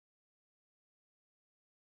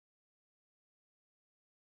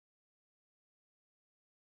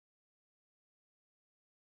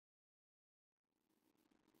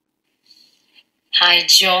Hi,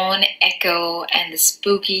 John, Echo, and the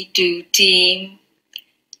Spooky 2 team.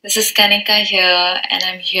 This is Kanika here, and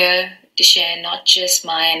I'm here to share not just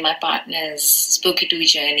my and my partner's Spooky 2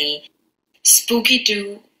 journey. Spooky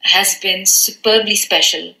 2 has been superbly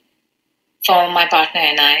special for my partner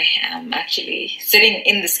and I. I'm actually sitting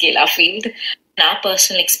in the scalar field. In our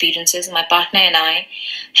personal experiences, my partner and I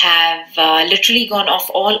have literally gone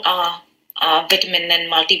off all our vitamin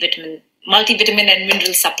and multivitamin and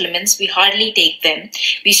mineral supplements. We hardly take them.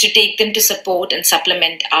 We used to take them to support and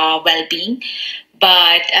supplement our well-being.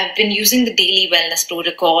 But I've been using the daily wellness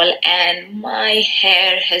protocol and my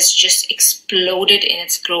hair has just exploded in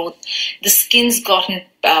its growth. The skin's gotten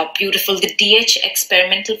beautiful. The DH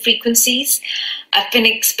experimental frequencies, I've been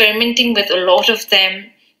experimenting with a lot of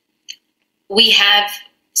them. We have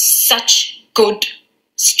such good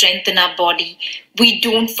strength in our body. We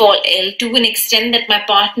don't fall ill to an extent that my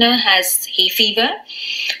partner has hay fever.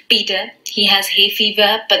 Peter, he has hay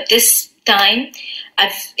fever, but this time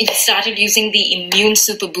I've started using the immune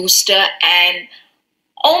super booster and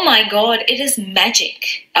oh my god, it is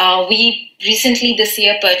magic. We recently this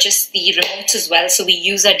year purchased the remotes as well, so we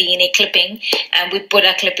use our DNA clipping and we put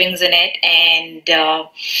our clippings in it, and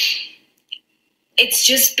it's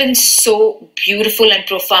just been so beautiful and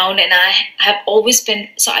profound. And I have always been,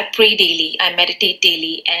 so I pray daily, I meditate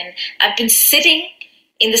daily, and I've been sitting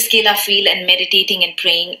in the scalar field and meditating and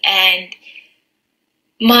praying, and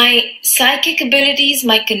my psychic abilities,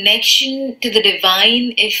 my connection to the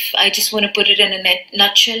divine, if I just want to put it in a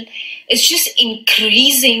nutshell, is just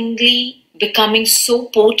increasingly becoming so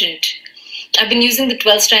potent. I've been using the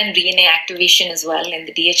 12-strand DNA activation as well and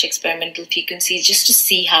the DH experimental frequencies just to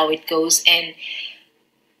see how it goes, and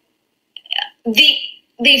the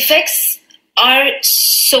effects are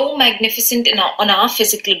so magnificent on our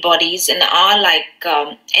physical bodies and our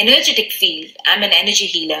energetic field. I'm an energy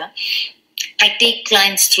healer. I take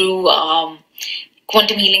clients through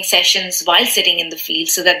quantum healing sessions while sitting in the field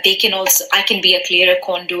so that they can also, I can be a clearer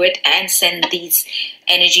conduit and send these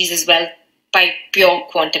energies as well by pure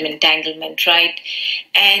quantum entanglement, right?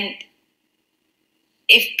 And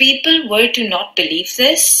if people were to not believe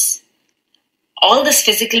this, all this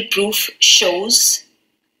physical proof shows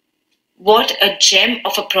what a gem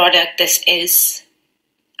of a product this is.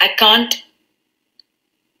 I can't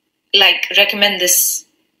recommend this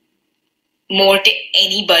more to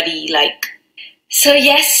anybody. So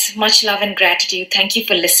yes, much love and gratitude. Thank you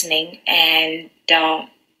for listening, and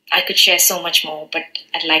I could share so much more, but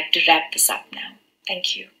I'd like to wrap this up now.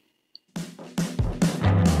 Thank you.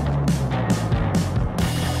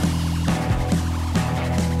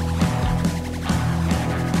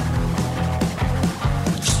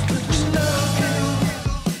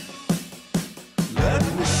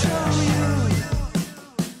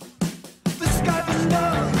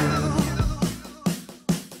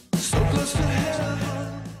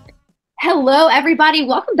 Hello, everybody.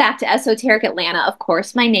 Welcome back to Esoteric Atlanta. Of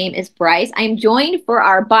course, my name is Bryce. I'm joined for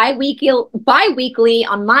our bi-weekly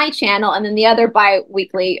on my channel, and then the other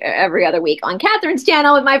bi-weekly every other week on Catherine's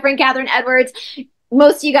channel with my friend Catherine Edwards.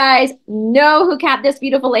 Most of you guys know who this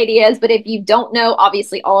beautiful lady is, but if you don't know,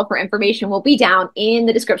 obviously all of her information will be down in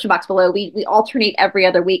the description box below. We alternate every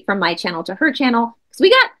other week from my channel to her channel. So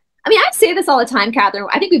I say this all the time, Catherine.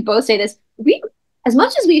 I think we both say this. As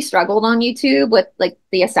much as we struggled on YouTube with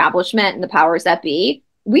the establishment and the powers that be,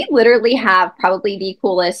 we literally have probably the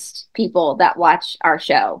coolest people that watch our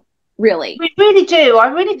show. Really. We really do.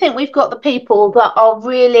 I really think we've got the people that are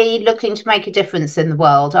really looking to make a difference in the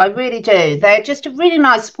world. I really do. They're just a really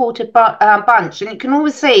nice supportive bunch. And you can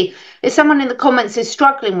always see if someone in the comments is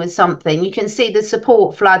struggling with something, you can see the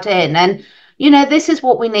support flood in. And, you know, this is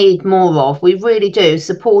what we need more of. We really do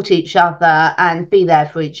support each other and be there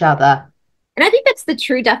for each other. And I think that's the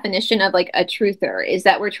true definition of a truther, is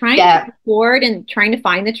that we're trying to record and trying to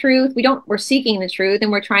find the truth. We're seeking the truth,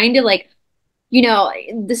 and we're trying to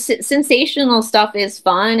the sensational stuff is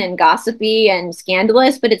fun and gossipy and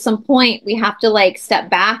scandalous, but at some point we have to step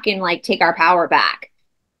back and take our power back.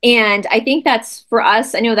 And I think that's for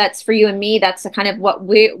us. I know that's for you and me. That's kind of what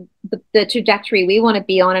the trajectory we want to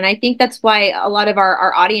be on. And I think that's why a lot of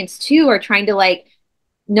our audience too are trying to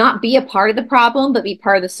not be a part of the problem, but be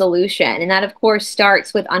part of the solution. And that, of course,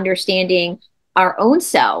 starts with understanding our own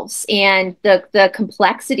selves and the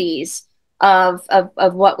complexities of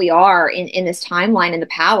what we are in this timeline and the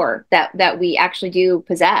power that we actually do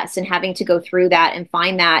possess, and having to go through that and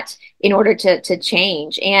find that in order to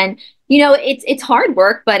change. And, you know, it's hard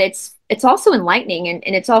work, but it's also enlightening,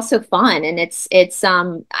 and it's also fun. And it's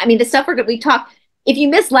I mean, the stuff we talk. If you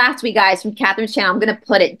missed last week, guys, from Catherine's channel, I'm going to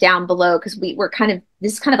put it down below, because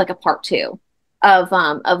this is kind of like a part 2. of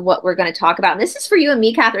what we're going to talk about. And this is for you and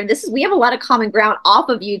me, Catherine. We have a lot of common ground off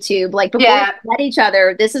of YouTube. Like before we met each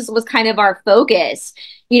other, was kind of our focus.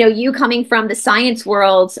 You know, you coming from the science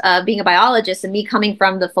world, being a biologist, and me coming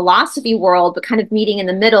from the philosophy world, but kind of meeting in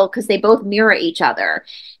the middle because they both mirror each other.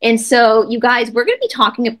 And so, you guys, we're going to be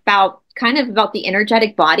talking about the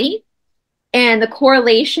energetic body and the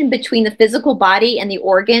correlation between the physical body and the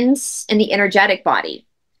organs and the energetic body.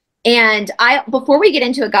 And before we get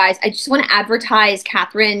into it, guys, I just want to advertise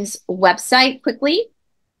Catherine's website quickly,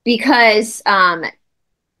 because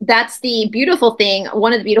that's the beautiful thing.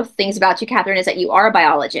 One of the beautiful things about you, Catherine, is that you are a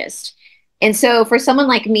biologist. And so for someone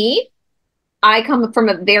like me, I come from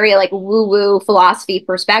a very like woo-woo philosophy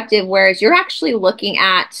perspective, whereas you're actually looking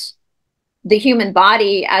at the human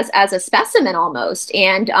body as a specimen almost.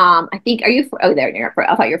 And I think, I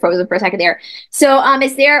thought you were frozen for a second there. So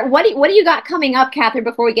what do you got coming up, Catherine,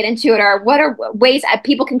 before we get into it? Or what are ways that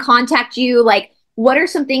people can contact you? Like, what are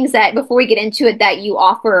some things that, before we get into it, that you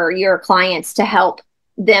offer your clients to help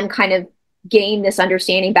them kind of gain this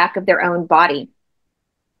understanding back of their own body?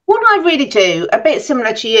 What I really do, a bit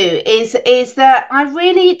similar to you, is that I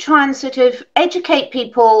really try and sort of educate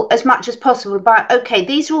people as much as possible about, okay,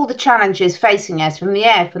 these are all the challenges facing us, from the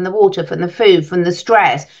air, from the water, from the food, from the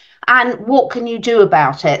stress, and what can you do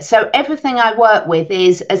about it? So everything I work with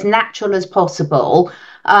is as natural as possible.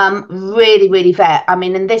 Really vet. I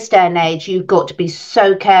mean, in this day and age, you've got to be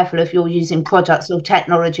so careful if you're using products or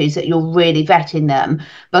technologies that you're really vetting them,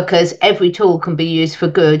 because every tool can be used for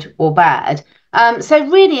good or bad. So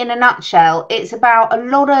really, in a nutshell, it's about a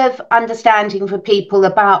lot of understanding for people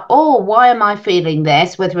about, why am I feeling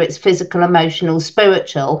this, whether it's physical, emotional,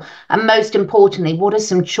 spiritual, and most importantly, what are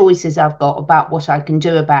some choices I've got about what I can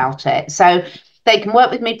do about it. So they can work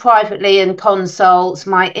with me privately in consults.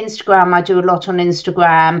 My Instagram, I do a lot on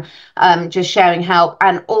Instagram, just sharing help.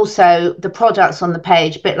 And also the products on the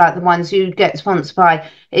page, a bit like the ones you get sponsored by,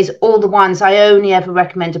 is all the ones I only ever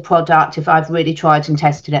recommend a product if I've really tried and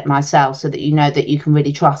tested it myself, so that you know that you can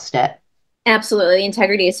really trust it. Absolutely.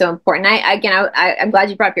 Integrity is so important. I'm glad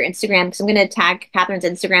you brought up your Instagram, because I'm going to tag Catherine's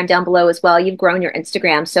Instagram down below as well. You've grown your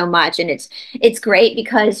Instagram so much, and it's great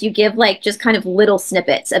because you give like just kind of little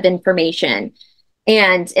snippets of information.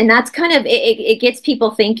 And that's kind of, it gets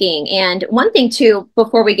people thinking. And one thing too,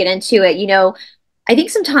 before we get into it, I think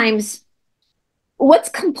sometimes what's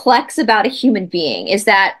complex about a human being is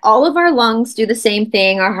that all of our lungs do the same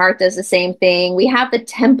thing. Our heart does the same thing. We have the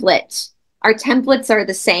template. Our templates are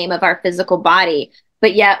the same of our physical body,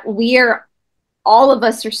 but yet all of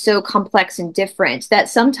us are so complex and different that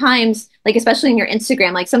sometimes, like especially in your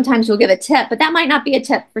Instagram, like sometimes you'll give a tip, but that might not be a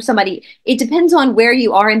tip for somebody. It depends on where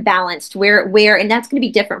you are imbalanced, where, and that's going to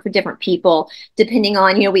be different for different people, depending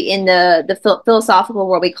on, we in the philosophical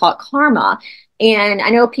world, we call it karma. And I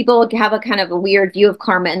know people have a kind of a weird view of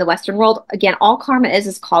karma in the Western world. Again, all karma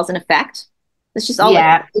is cause and effect. That's just all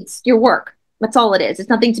it's your work. That's all it is. It's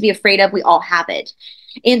nothing to be afraid of. We all have it.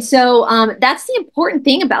 And so that's the important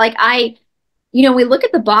thing about, like, we look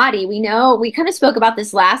at the body, we kind of spoke about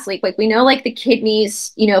this last week, like we know like the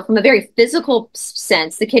kidneys, from a very physical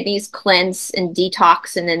sense, the kidneys cleanse and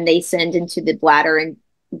detox, and then they send into the bladder and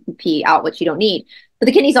pee out what you don't need. But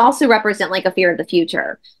the kidneys also represent like a fear of the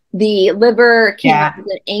future. The liver can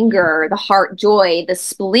represent anger, the heart, joy, the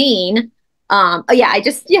spleen.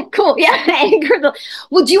 Cool. Yeah. Anger.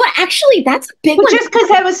 Well, do you actually, that's a big one. Just because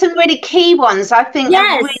there were some really key ones, I think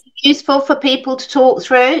are really useful for people to talk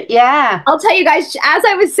through. Yeah. I'll tell you guys, as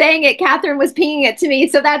I was saying it, Catherine was pinging it to me,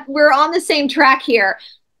 so that we're on the same track here.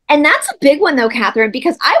 And that's a big one though, Catherine,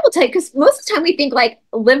 because I will tell you, because most of the time we think like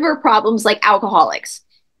liver problems like alcoholics.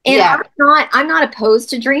 And I'm not opposed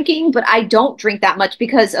to drinking, but I don't drink that much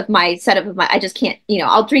because of my setup of I just can't,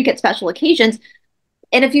 I'll drink at special occasions.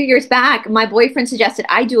 And a few years back, my boyfriend suggested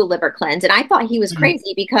I do a liver cleanse. And I thought he was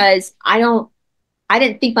crazy because I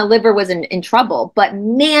didn't think my liver was in trouble. But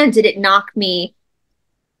man, did it knock me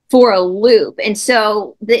for a loop. And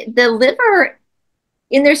so the liver,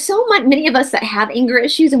 and there's so many of us that have anger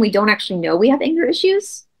issues and we don't actually know we have anger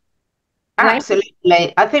issues. Right?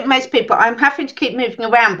 Absolutely. I think most people, I'm having to keep moving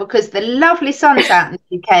around because the lovely sun's out in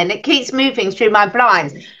the UK and it keeps moving through my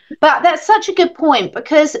blinds. But that's such a good point,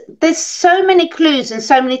 because there's so many clues and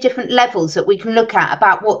so many different levels that we can look at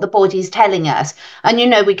about what the body's telling us. And,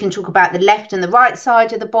 we can talk about the left and the right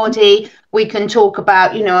side of the body. We can talk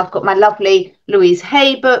about, I've got my lovely Louise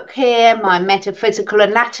Hay book here, my metaphysical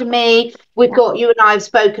anatomy. We've got, you and I have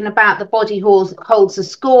spoken about the body holds a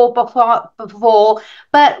score before.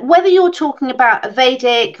 But whether you're talking about a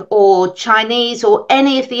Vedic or Chinese or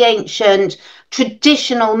any of the ancient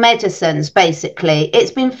traditional medicines, basically. It's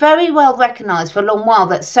been very well recognized for a long while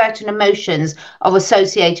that certain emotions are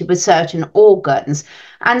associated with certain organs.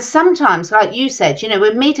 And sometimes, like you said, you know, we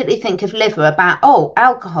immediately think of liver about, oh,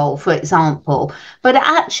 alcohol, for example, but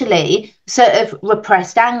actually sort of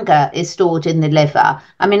repressed anger is stored in the liver.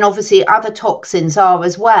 I mean, obviously other toxins are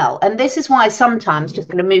as well. And this is why sometimes, just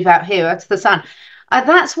going to move out here to the sun,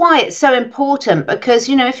 that's why it's so important, because,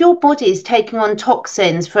 you know, if your body is taking on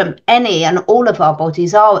toxins from any and all of our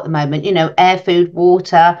bodies are at the moment, you know, air, food,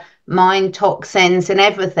 water, mind toxins and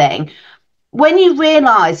everything, when you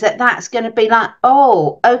realize that that's going to be like,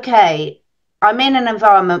 oh, okay, I'm in an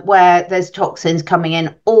environment where there's toxins coming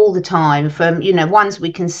in all the time from, you know, ones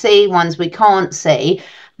we can see, ones we can't see.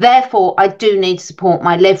 Therefore, I do need to support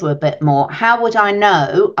my liver a bit more. How would I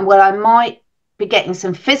know? Well, I might be getting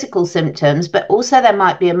some physical symptoms, but also there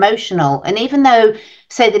might be emotional. And even though,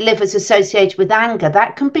 say, the liver's associated with anger,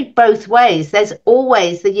 that can be both ways. There's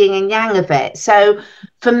always the yin and yang of it. So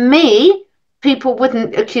for me, people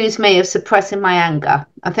wouldn't accuse me of suppressing my anger.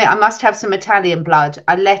 I think I must have some Italian blood.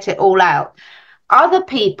 I let it all out. Other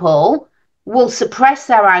people will suppress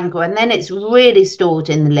their anger and then it's really stored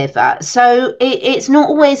in the liver. So it's not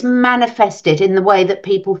always manifested in the way that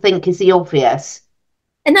people think is the obvious.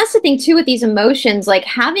 And that's the thing too with these emotions, like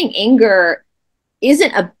having anger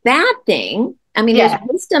isn't a bad thing. I mean, there's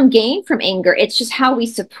wisdom gained from anger. It's just how we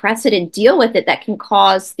suppress it and deal with it that can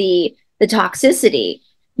cause the toxicity,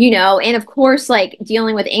 you know. And of course, like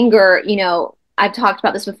dealing with anger, you know, I've talked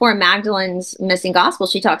about this before. Magdalene's Missing Gospel,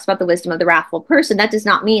 she talks about the wisdom of the wrathful person. That does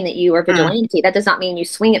not mean that you are vigilante. That does not mean you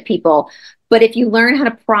swing at people. But if you learn how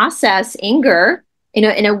to process anger in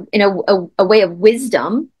a way of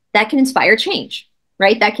wisdom, that can inspire change.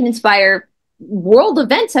 Right? That can inspire. World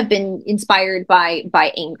events have been inspired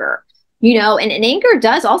by anger, you know, and anger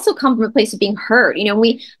does also come from a place of being hurt. You know,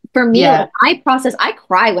 for me, I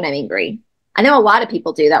cry when I'm angry. I know a lot of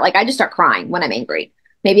people do that. Like I just start crying when I'm angry.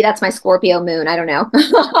 Maybe that's my Scorpio moon. I don't know.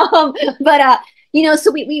 But you know,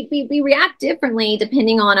 so we react differently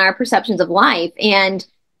depending on our perceptions of life. And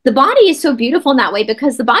the body is so beautiful in that way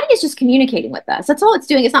because the body is just communicating with us. That's all it's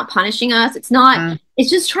doing. It's not punishing us. It's not, it's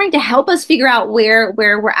just trying to help us figure out where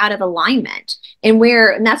we're out of alignment and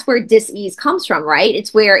that's where dis-ease comes from, right?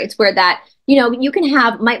 It's where that, you know, you can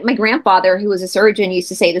have my grandfather, who was a surgeon, used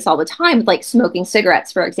to say this all the time, like smoking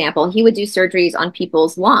cigarettes, for example. He would do surgeries on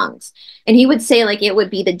people's lungs and he would say like, it would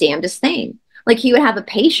be the damnedest thing. Like he would have a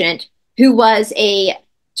patient who was a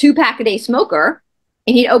 2-pack-a-day smoker,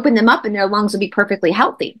 and he'd open them up and their lungs would be perfectly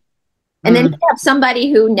healthy. And then you'd have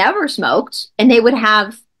somebody who never smoked and they would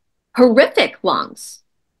have horrific lungs.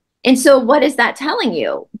 And so what is that telling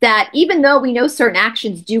you? That even though we know certain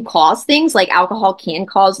actions do cause things, like alcohol can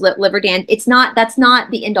cause liver damage, that's not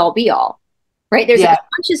the end all be all, right? There's a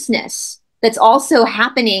consciousness that's also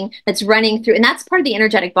happening, that's running through, and that's part of the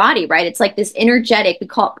energetic body, right? It's like this energetic, we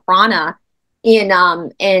call it prana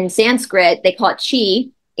in Sanskrit, they call it chi.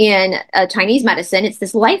 In Chinese medicine, it's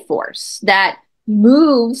this life force that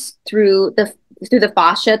moves through the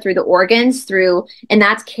fascia, through the organs, and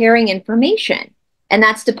that's carrying information and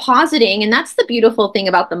that's depositing. And that's the beautiful thing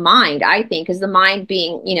about the mind, I think, is the mind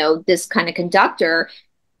being, you know, this kind of conductor,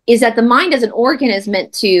 is that the mind as an organ is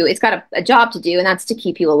meant to, it's got a job to do, and that's to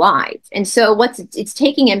keep you alive. And so it's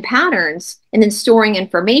taking in patterns and then storing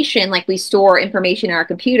information, like we store information in our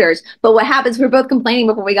computers. But what happens, we were both complaining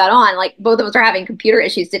before we got on, like both of us are having computer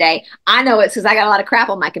issues today. I know it's because I got a lot of crap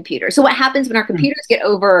on my computer. So what happens when our computers get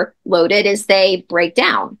overloaded is they break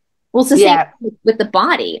down. Well, it's the same with the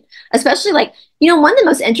body, especially like, you know, one of the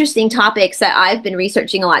most interesting topics that I've been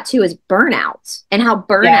researching a lot too is burnout, and how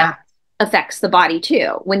burnout affects the body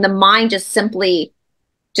too. When the mind just simply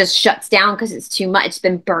just shuts down because it's too much, it's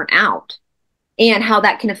been burnt out, and how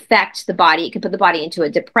that can affect the body. It can put the body into a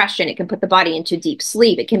depression. It can put the body into deep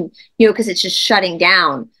sleep. It can, you know, because it's just shutting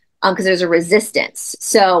down because there's a resistance.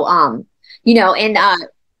 So, you know, and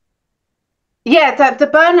yeah, the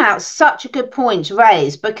burnout's such a good point to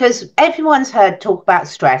raise, because everyone's heard talk about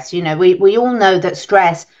stress. You know, we all know that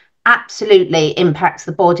stress absolutely impacts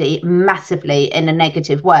the body massively in a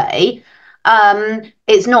negative way.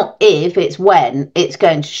 It's not if, it's when it's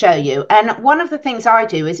going to show you. And one of the things I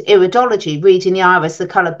do is iridology, reading the iris, the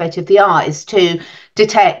coloured bit of the eyes, to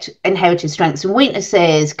detect inherited strengths and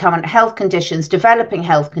weaknesses, current health conditions, developing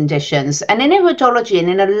health conditions. And in iridology and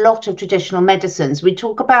in a lot of traditional medicines, we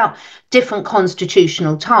talk about different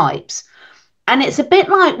constitutional types. And it's a bit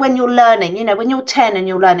like when you're learning, you know, when you're 10 and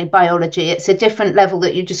you're learning biology, it's a different level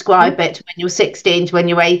that you describe it to when you're 16, to when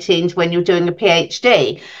you're 18, to when you're doing a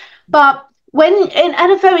PhD. But At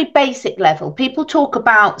a very basic level, people talk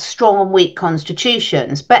about strong and weak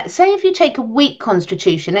constitutions, but say if you take a weak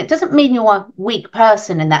constitution, it doesn't mean you're a weak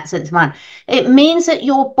person in that sense of mind. It means that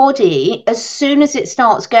your body, as soon as it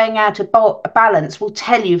starts going out of balance, will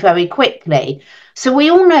tell you very quickly. So we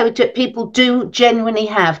all know that people do genuinely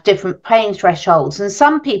have different pain thresholds, and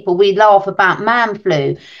some people, we laugh about man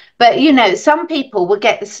flu, but, you know, some people will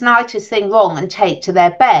get the slightest thing wrong and take to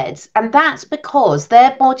their beds. And that's because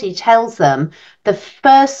their body tells them the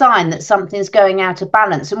first sign that something's going out of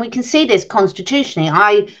balance. And we can see this constitutionally.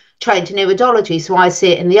 I trained in iridology, so I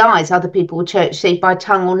see it in the eyes. Other people will see by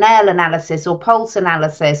tongue or nail analysis or pulse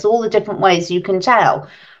analysis, all the different ways you can tell.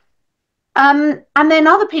 And then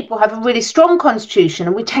other people have a really strong constitution,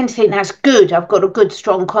 and we tend to think that's good. I've got a good,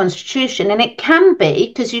 strong constitution. And it can be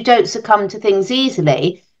because you don't succumb to things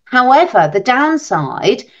easily. However, the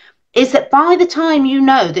downside is that by the time you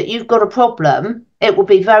know that you've got a problem, it will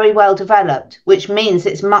be very well developed, which means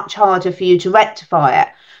it's much harder for you to rectify it.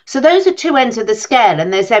 So those are two ends of the scale,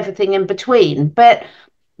 and there's everything in between. But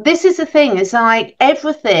this is the thing, is like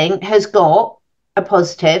everything has got a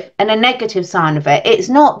positive and a negative side of it. It's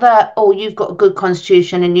not that, oh, you've got a good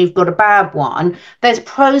constitution and you've got a bad one. There's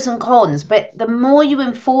pros and cons, but the more you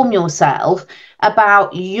inform yourself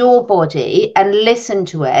about your body and listen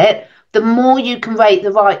to it, the more you can make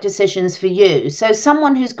the right decisions for you. So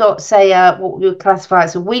someone who's got, say, what we would classify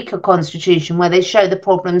as a weaker constitution, where they show the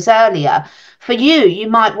problems earlier, for you, you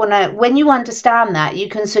might want to, when you understand that, you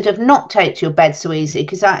can sort of not take to your bed so easy,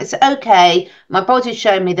 because it's okay, my body's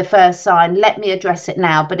showing me the first sign, let me address it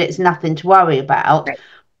now, but it's nothing to worry about. Right.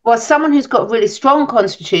 Well, someone who's got a really strong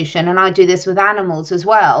constitution, and I do this with animals as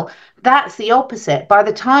well, that's the opposite. By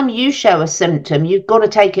the time you show a symptom, you've got to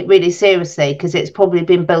take it really seriously, because it's probably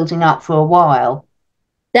been building up for a while.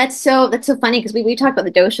 That's so funny, because we talk about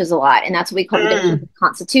the doshas a lot, and that's what we call the dosha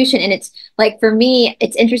constitution. And it's like, for me,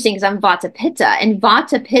 it's interesting because I'm Vata Pitta, and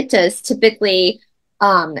Vata Pittas typically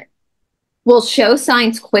will show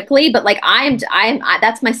signs quickly, but like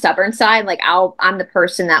that's my stubborn side. Like I'm the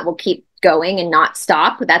person that will keep going and not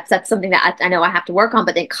stop. That's something that I know I have to work on.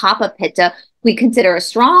 But then Kapha Pitta, we consider a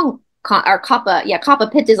strong, or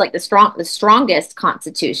Kapha Pitta is like the strongest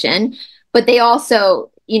constitution, but they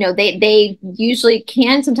also, you know, they usually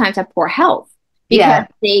can sometimes have poor health because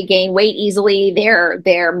they gain weight easily.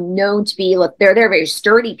 They're known to be, they're very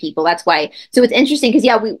sturdy people. That's why. So it's interesting because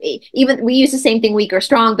we use the same thing, weak or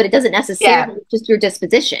strong, but it doesn't necessarily just your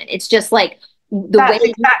disposition. It's just like that's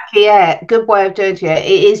exactly it. Good way of doing it.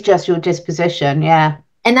 It is just your disposition. Yeah.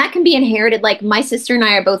 And that can be inherited. Like my sister and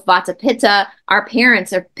I are both Vata Pitta. Our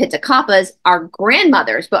parents are Pitta Kappas. Our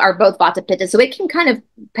grandmothers are both Vata Pitta. So it can kind of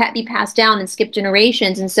be passed down and skip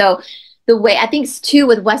generations. And so the way, I think too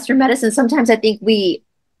with Western medicine, sometimes I think we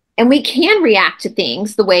can react to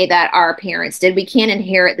things the way that our parents did. We can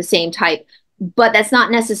inherit the same type, but that's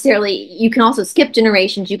not necessarily, you can also skip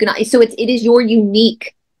generations. So it is your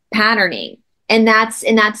unique patterning. And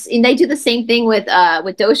they do the same thing with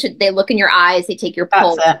dosha. They look in your eyes, they take your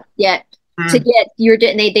pulse, to get your,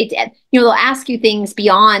 they'll ask you things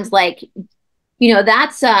beyond, like, you know,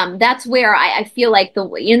 that's where I feel like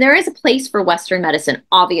there is a place for Western medicine.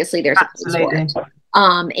 Obviously there's a place for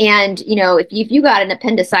it. And you know, if you got an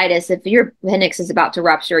appendicitis, if your appendix is about to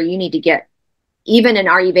rupture, you need to get, even an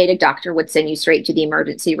Ayurvedic doctor would send you straight to the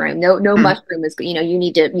emergency room. No mushroom is, you know, you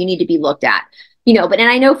need to be looked at. You know, and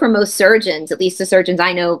I know for most surgeons, at least the surgeons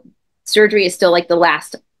I know, surgery is still like the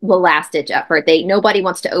last ditch effort. Nobody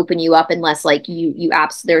wants to open you up unless like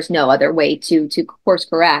there's no other way to course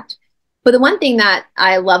correct. But the one thing that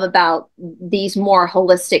I love about these more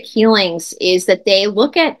holistic healings is that they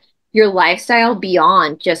look at your lifestyle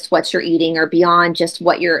beyond just what you're eating or beyond just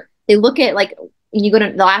they look at, like, when you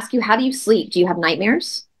they'll ask you, how do you sleep? Do you have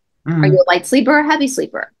nightmares? Are you a light sleeper or a heavy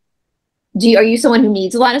sleeper? Are you someone who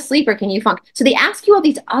needs a lot of sleep, or can you function? So they ask you all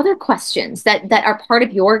these other questions that are part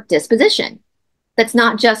of your disposition. That's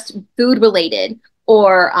not just food related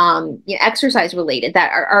or exercise related,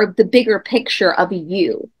 that are the bigger picture of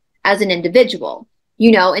you as an individual,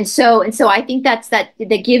 you know? And so I think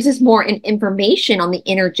that gives us more information on the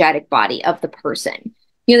energetic body of the person.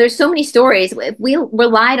 You know, there's so many stories. If we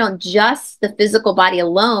relied on just the physical body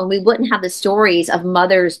alone, we wouldn't have the stories of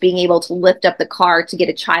mothers being able to lift up the car to get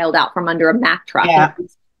a child out from under a Mack truck. Yeah.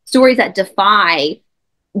 Stories that defy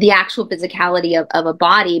the actual physicality of a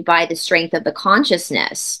body by the strength of the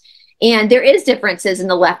consciousness. And there is differences in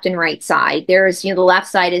the left and right side. There's, you know, the left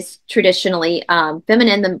side is traditionally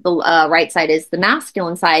feminine, the right side is the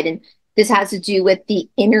masculine side. And this has to do with the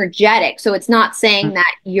energetic. So it's not saying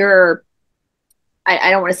that you're,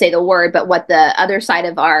 I don't want to say the word, but what the other side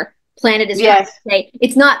of our planet is trying to say.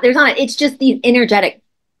 It's not, there's not, it's just these energetic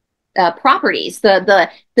properties. The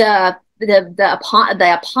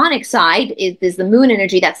aponic side is the moon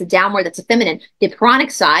energy. That's the downward, that's the feminine. The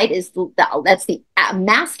pranic side is that's the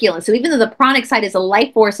masculine. So even though the pranic side is a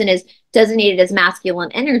life force and is designated as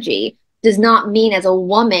masculine energy, does not mean as a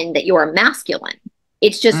woman that you're masculine.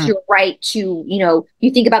 It's just your right to, you know,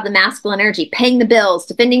 you think about the masculine energy, paying the bills,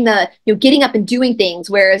 defending the, you know, getting up and doing things,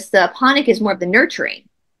 whereas the aponic is more of the nurturing,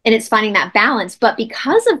 and it's finding that balance. But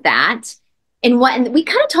because of that, and we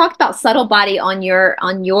kind of talked about subtle body on your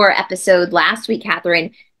episode last week,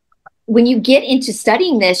 Catherine. When you get into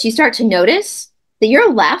studying this, you start to notice that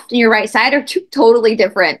your left and your right side are two totally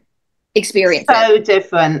different experiences. So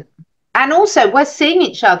different. And also, we're seeing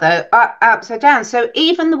each other upside down. So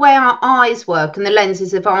even the way our eyes work and the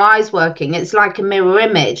lenses of our eyes working, it's like a mirror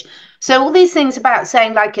image. So all these things about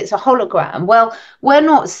saying like it's a hologram, well, we're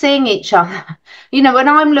not seeing each other. You know, when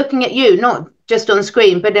I'm looking at you, not just on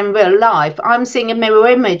screen, but in real life, I'm seeing a mirror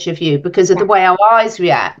image of you because of the way our eyes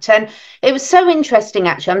react. And it was so interesting,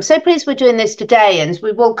 actually. I'm so pleased we're doing this today, and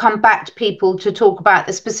we will come back to people to talk about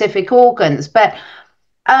the specific organs. But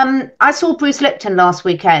I saw Bruce Lipton last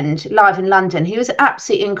weekend live in London. He was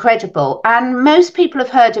absolutely incredible. And most people have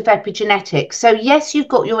heard of epigenetics. So yes, you've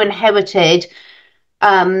got your inherited,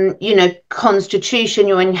 you know, constitution,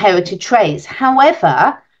 your inherited traits.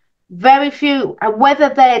 However, very few, whether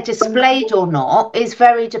they're displayed or not, is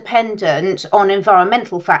very dependent on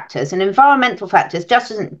environmental factors. And environmental factors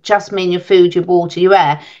doesn't just mean your food, your water, your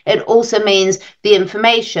air. It also means the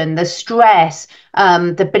information, the stress,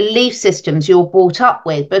 the belief systems you're brought up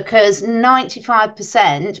with, because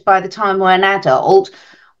 95% by the time we're an adult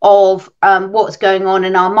of what's going on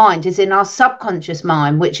in our mind is in our subconscious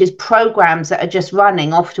mind, which is programs that are just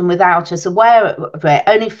running, often without us aware of it.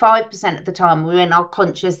 Only 5% of the time we're in our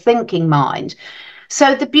conscious thinking mind.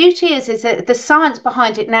 So the beauty is that the science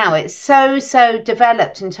behind it now, it's so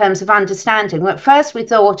developed in terms of understanding. At first we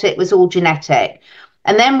thought it was all genetic.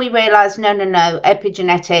 And then we realized, no,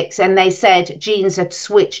 epigenetics. And they said genes are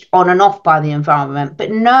switched on and off by the environment. But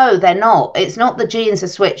no, they're not. It's not the genes are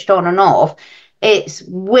switched on and off. It's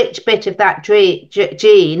which bit of that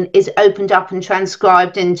gene is opened up and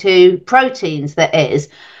transcribed into proteins that is.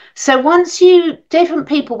 So once different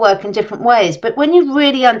people work in different ways, but when you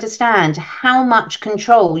really understand how much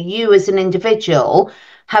control you as an individual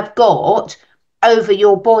have got over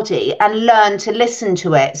your body and learn to listen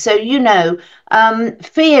to it. So, you know,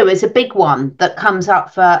 fear is a big one that comes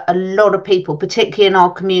up for a lot of people, particularly in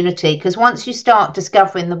our community, because once you start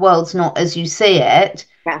discovering the world's not as you see it,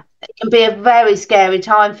 it can be a very scary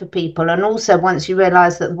time for people. And also once you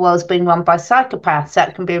realize that the world's being run by psychopaths,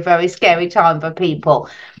 that can be a very scary time for people.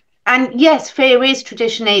 And yes, fear is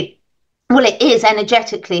traditionally, well, it is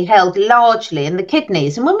energetically held largely in the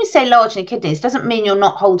kidneys. And when we say largely kidneys, it doesn't mean you're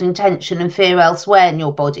not holding tension and fear elsewhere in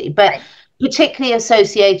your body, but particularly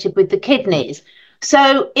associated with the kidneys.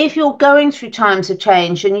 So if you're going through times of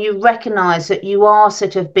change and you recognize that you are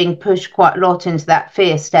sort of being pushed quite a lot into that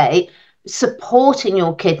fear state, supporting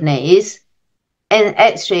your kidneys in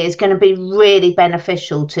extra is going to be really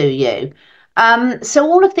beneficial to you. So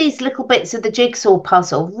all of these little bits of the jigsaw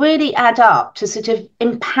puzzle really add up to sort of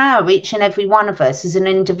empower each and every one of us as an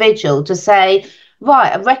individual to say,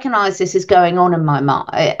 right, I recognise this is going on in my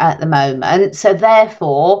mind at the moment, so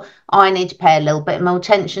therefore I need to pay a little bit more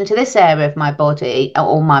attention to this area of my body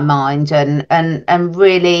or my mind, and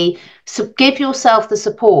really give yourself the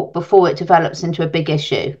support before it develops into a big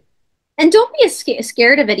issue. And don't be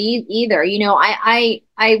scared of it either. You know, I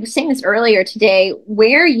was saying this earlier today,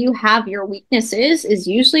 where you have your weaknesses is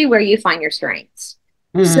usually where you find your strengths.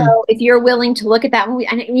 So if you're willing to look at that,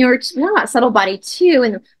 and you're talking about subtle body too,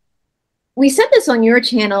 and we said this on your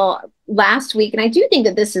channel last week, and I do think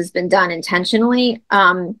that this has been done intentionally.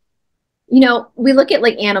 You know, we look at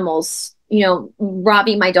like animals, you know,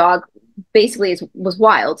 Robbie, my dog, basically was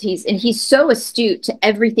wild. He's so astute to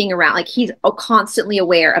everything around, like he's constantly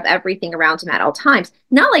aware of everything around him at all times.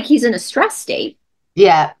 Not like he's in a stress state.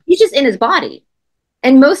 Yeah. He's just in his body.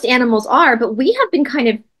 And most animals are, but we have been kind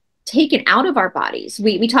of taken out of our bodies.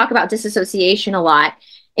 We talk about disassociation a lot.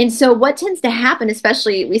 And so what tends to happen,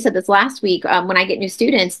 especially, we said this last week, when I get new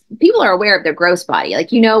students, people are aware of their gross body.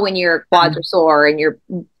 Like, you know, when your quads are sore and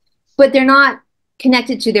but they're not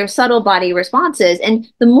connected to their subtle body responses. And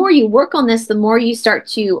the more you work on this, the more you start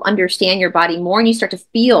to understand your body more, and you start to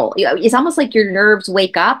feel, you know, it's almost like your nerves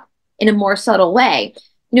wake up in a more subtle way.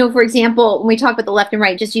 You know, for example, when we talk about the left and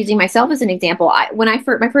right, just using myself as an example, when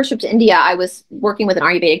my first trip to India, I was working with an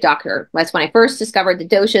Ayurvedic doctor. That's when I first discovered the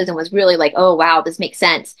doshas and was really like, oh, wow, this makes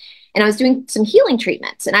sense. and I was doing some healing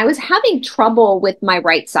treatments, and I was having trouble with my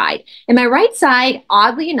right side. And my right side,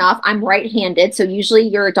 oddly enough, I'm right-handed, so usually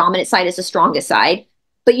your dominant side is the strongest side,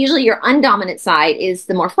 but usually your undominant side is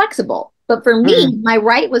the more flexible. But for me, my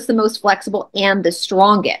right was the most flexible and the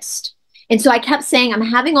strongest. And so I kept saying, I'm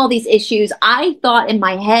having all these issues. I thought in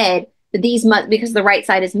my head that these must, because the right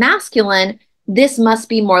side is masculine, this must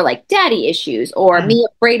be more like daddy issues or me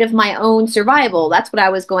afraid of my own survival. That's what I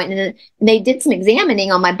was going. And they did some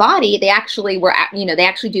examining on my body. They actually were, you know, they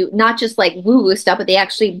actually do not just like woo-woo stuff, but they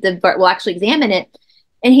actually will actually examine it.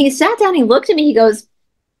 And he sat down, he looked at me, he goes,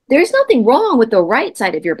 there's nothing wrong with the right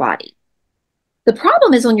side of your body. The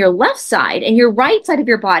problem is on your left side, and your right side of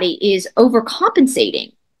your body is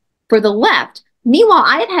overcompensating for the left. Meanwhile,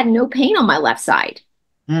 I had no pain on my left side.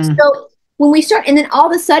 So when we start, and then all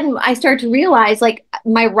of a sudden I start to realize like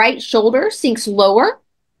my right shoulder sinks lower,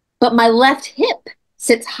 but my left hip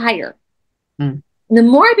sits higher. And the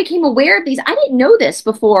more I became aware of these, I didn't know this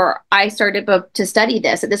before I started to study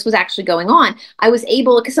this, that this was actually going on. I was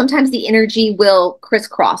able, because sometimes the energy will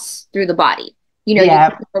crisscross through the body. You know, you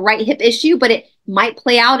have a right hip issue, but it might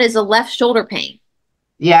play out as a left shoulder pain.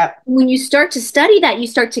 When you start to study that, you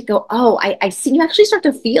start to go, oh, I see. You actually start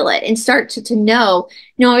to feel it and start to know.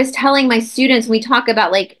 You know, I was telling my students, we talk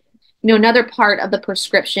about like, you know, another part of the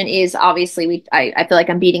prescription is obviously I feel like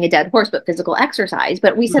I'm beating a dead horse, but physical exercise.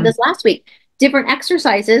 But we said this last week, different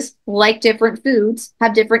exercises, like different foods,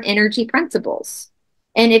 have different energy principles.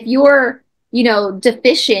 And if you're, you know,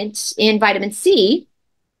 deficient in vitamin C,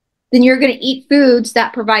 then you're going to eat foods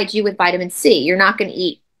that provide you with vitamin C. You're not going to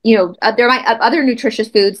eat, you know, there might other nutritious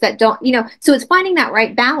foods that don't, you know, so it's finding that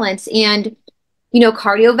right balance. And, you know,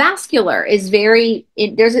 cardiovascular is very,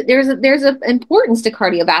 there's a importance to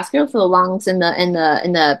cardiovascular for the lungs and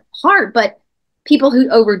the heart, but people who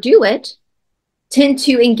overdo it tend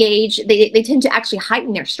to engage, they tend to actually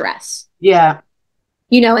heighten their stress.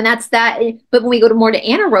 You know, and that's that. But when we go to more to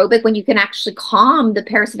anaerobic, when you can actually calm the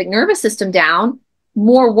parasympathetic nervous system down,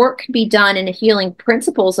 more work can be done in the healing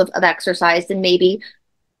principles of exercise than maybe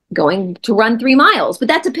going to run 3 miles. But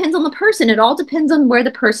that depends on the person. It all depends on where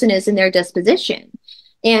the person is in their disposition.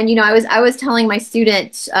 And, you know, I was telling my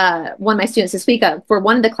students, one of my students this week, for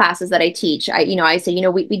one of the classes that I teach, I say, you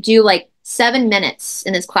know, we do like 7 minutes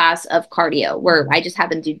in this class of cardio where I just have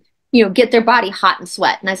them to, you know, get their body hot and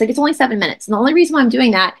sweat. And I was like, it's only 7 minutes. And the only reason why I'm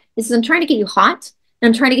doing that is I'm trying to get you hot and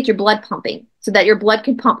I'm trying to get your blood pumping so that your blood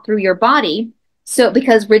can pump through your body. So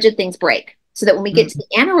because rigid things break, so that when we get to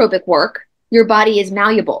the anaerobic work, your body is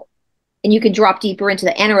malleable and you can drop deeper into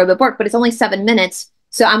the anaerobic work, but it's only 7 minutes.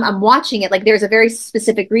 So I'm watching it like there's a very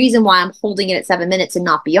specific reason why I'm holding it at 7 minutes and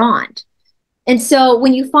not beyond. And so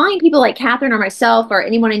when you find people like Catherine or myself or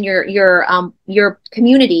anyone in your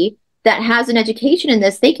community that has an education in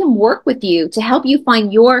this, they can work with you to help you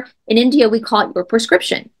find in India, we call it your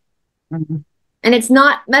prescription. And it's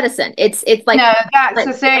not medicine. It's like, no, that's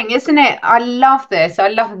the thing, isn't it? I love this. I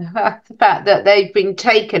love the fact that they've been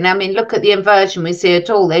taken. I mean, look at the inversion we see at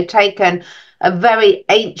all. They've taken a very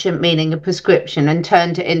ancient meaning of prescription and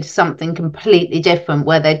turned it into something completely different,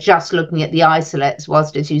 where they're just looking at the isolates,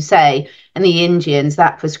 whilst, as you say, and the Indians,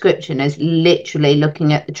 that prescription is literally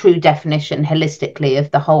looking at the true definition holistically of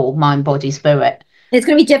the whole mind, body, spirit. It's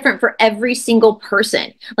going to be different for every single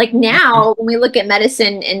person. Like now, when we look at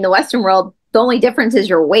medicine in the Western world, the only difference is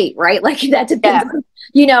your weight, right? Like that depends on,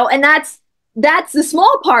 you know, and that's the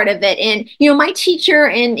small part of it. And, you know, my teacher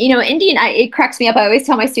in, you know, Indian, it cracks me up. I always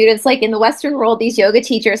tell my students, like in the Western world, these yoga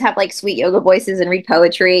teachers have like sweet yoga voices and read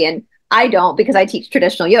poetry. And I don't, because I teach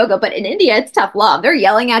traditional yoga, but in India, it's tough love. They're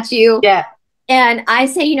yelling at you. And I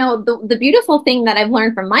say, you know, the beautiful thing that I've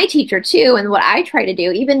learned from my teacher too, and what I try to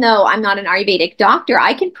do, even though I'm not an Ayurvedic doctor,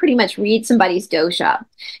 I can pretty much read somebody's dosha.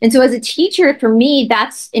 And so as a teacher, for me,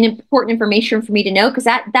 that's an important information for me to know, because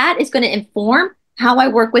that is going to inform how I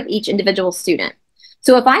work with each individual student.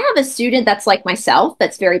 So if I have a student that's like myself,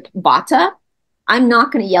 that's very Vata, I'm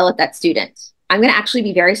not going to yell at that student. I'm going to actually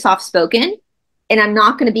be very soft-spoken, and I'm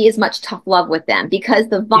not going to be as much tough love with them, because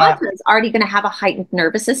the Vata is already going to have a heightened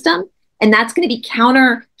nervous system. And that's going to be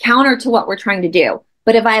counter to what we're trying to do.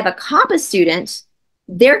 But if I have a Kapha student,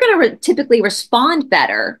 they're going to typically respond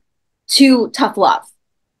better to tough love.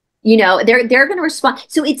 You know, they're going to respond.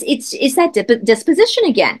 So it's that disposition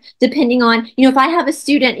again, depending on, you know, if I have a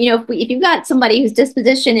student, you know, if you've got somebody whose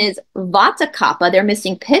disposition is Vata Kapha, they're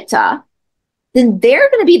missing Pitta, then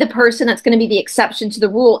they're going to be the person that's going to be the exception to the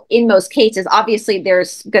rule in most cases. Obviously,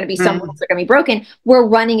 there's going to be some rules that are going to be broken, where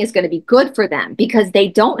running is going to be good for them because they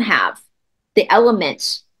don't have the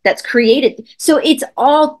element that's created. So it's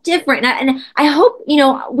all different. And I hope, you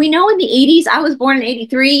know, we know in the 80s, I was born in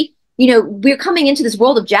 83, you know, we're coming into this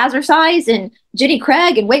world of jazzercise and Jenny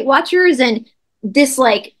Craig and Weight Watchers and this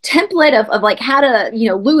like template of like how to, you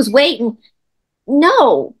know, lose weight. And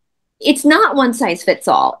no, it's not one size fits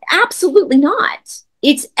all. Absolutely not.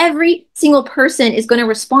 It's every single person is going to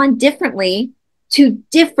respond differently to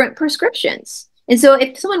different prescriptions. And so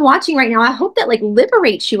if someone watching right now, I hope that like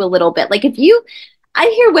liberates you a little bit. Like I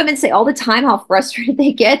hear women say all the time how frustrated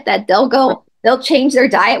they get that they'll change their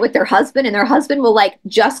diet with their husband and their husband will like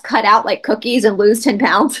just cut out like cookies and lose 10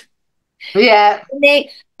 pounds. Yeah.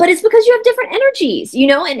 But it's because you have different energies, you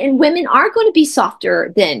know, and women are going to be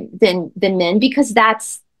softer than men because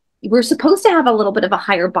we're supposed to have a little bit of a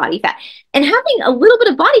higher body fat. And having a little bit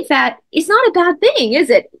of body fat is not a bad thing,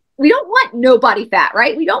 is it? We don't want no body fat,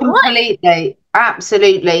 right? We don't want.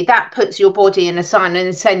 Absolutely. That puts your body in a sign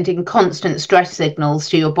and sending constant stress signals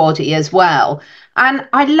to your body as well. And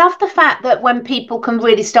I love the fact that when people can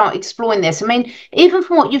really start exploring this, I mean, even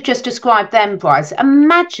from what you've just described then, Bryce,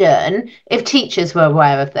 imagine if teachers were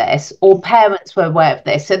aware of this or parents were aware of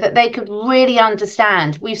this so that they could really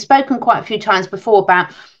understand. We've spoken quite a few times before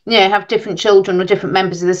about, you know, have different children or different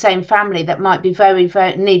members of the same family that might be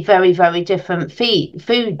need very, very different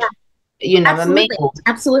food, you know, absolutely. and meals.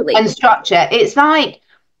 Absolutely. And structure. It's like,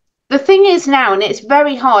 the thing is now, and it's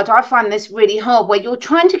very hard, I find this really hard, where you're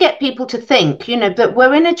trying to get people to think, you know, but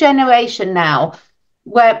we're in a generation now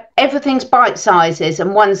where everything's bite sizes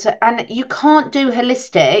and you can't do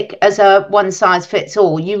holistic as a one size fits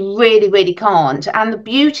all. You really, really can't. And the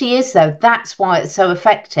beauty is, though, that's why it's so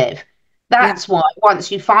effective. That's why once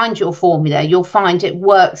you find your formula, you'll find it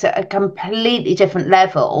works at a completely different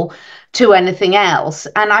level to anything else.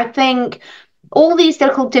 And I think all these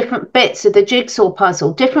little different bits of the jigsaw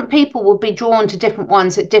puzzle, different people will be drawn to different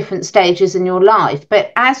ones at different stages in your life.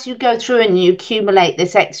 But as you go through and you accumulate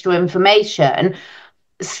this extra information,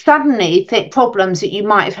 suddenly problems that you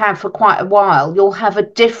might have had for quite a while, you'll have a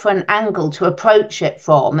different angle to approach it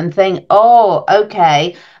from and think, oh,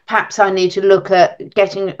 okay, perhaps I need to look at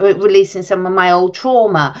releasing some of my old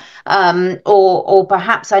trauma, or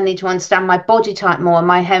perhaps I need to understand my body type more and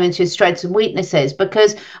my heritage, strengths and weaknesses,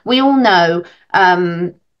 because we all know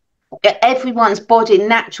everyone's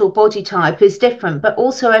natural body type is different, but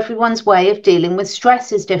also everyone's way of dealing with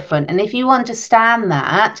stress is different. And if you understand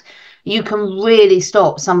that, you can really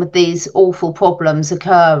stop some of these awful problems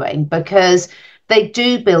occurring, because they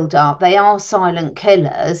do build up. They are silent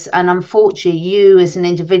killers. And unfortunately, you as an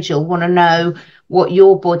individual want to know what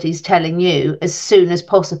your body's telling you as soon as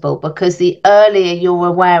possible, because the earlier you're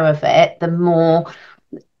aware of it, the more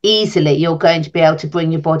easily you're going to be able to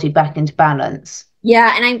bring your body back into balance.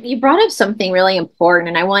 Yeah, and you brought up something really important,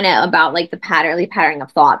 and I want to about like the patterning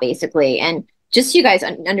of thought, basically. And just so you guys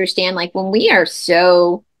understand, like when we are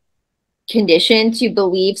so conditioned to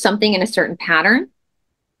believe something in a certain pattern,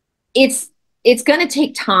 it's going to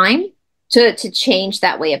take time to change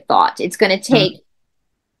that way of thought. It's going to take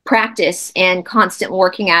practice and constant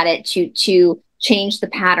working at it to change the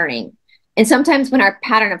patterning. And sometimes when our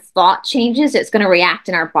pattern of thought changes, it's going to react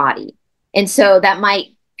in our body. And so that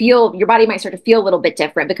might your body might start to feel a little bit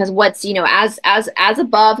different, because what's, you know, as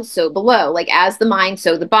above, so below, like as the mind,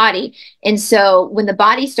 so the body. And so when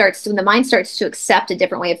the mind starts to accept a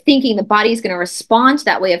different way of thinking, the body is going to respond to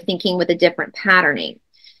that way of thinking with a different patterning.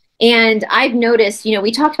 And I've noticed, you know,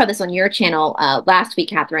 we talked about this on your channel last week,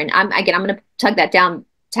 Catherine. I'm going to tag that down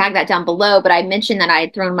below, but I mentioned that I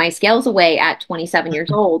had thrown my scales away at 27 years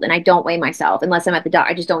old, and I don't weigh myself unless I'm at the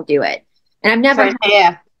doctor. I just don't do it. And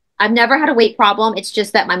I've never had a weight problem. It's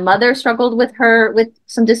just that my mother struggled with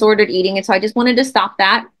some disordered eating. And so I just wanted to stop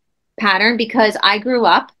that pattern, because I grew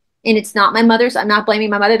up, and it's not my mother's. I'm not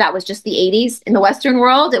blaming my mother. That was just the 80s in the Western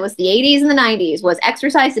world. It was the 80s and the 90s was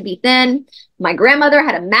exercise to be thin. My grandmother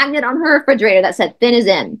had a magnet on her refrigerator that said thin is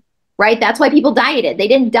in, right? That's why people dieted. They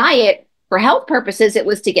didn't diet for health purposes. It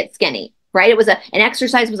was to get skinny, right? It was an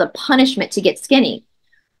exercise was a punishment to get skinny.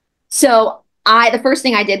 So the first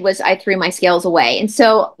thing I did was I threw my scales away. And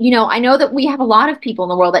so, you know, I know that we have a lot of people in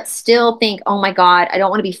the world that still think, oh my God, I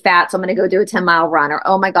don't want to be fat, so I'm going to go do a 10-mile run, or,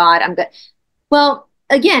 oh my God, I'm good. Well,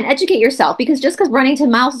 again, educate yourself, because just because running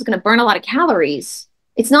 10 miles is going to burn a lot of calories,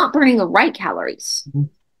 it's not burning the right calories. Mm-hmm.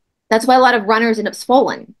 That's why a lot of runners end up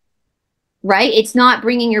swollen, right? It's not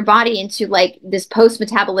bringing your body into like this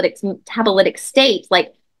post-metabolic state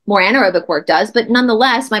like more anaerobic work does. But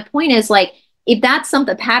nonetheless, my point is, like, if that's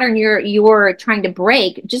the pattern you're trying to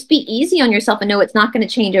break, just be easy on yourself and know it's not going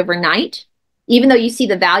to change overnight. Even though you see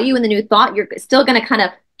the value in the new thought, you're still going to kind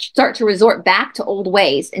of start to resort back to old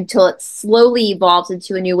ways until it slowly evolves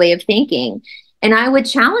into a new way of thinking. And I would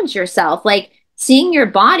challenge yourself, like, seeing your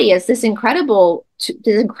body as this incredible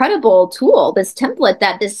this incredible tool, this template,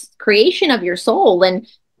 that this creation of your soul. And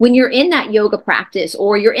when you're in that yoga practice,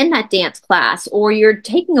 or you're in that dance class, or you're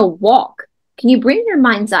taking a walk, can you bring your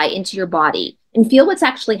mind's eye into your body and feel what's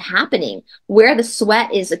actually happening, where the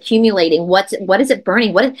sweat is accumulating, what is it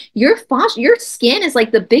burning, your skin is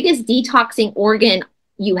like the biggest detoxing organ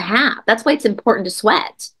you have. That's why it's important to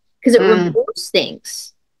sweat, because it removes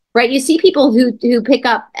things, right? You see people who pick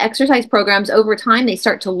up exercise programs over time, they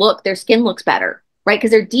start to look, their skin looks better, right?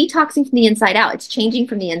 Because they're detoxing from the inside out. It's changing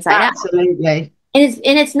from the inside out. Absolutely. And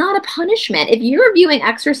it's not a punishment. If you're viewing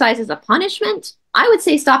exercise as a punishment, I would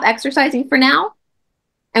say stop exercising for now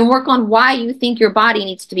and work on why you think your body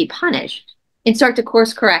needs to be punished, and start to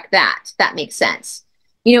course correct that. That makes sense.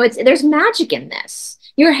 You know, there's magic in this.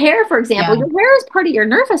 Your hair, for example, your hair is part of your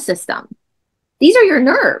nervous system. These are your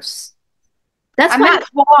nerves. That's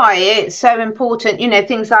why it's so important, you know,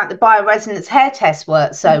 things like the bioresonance hair test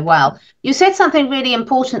work so well. You said something really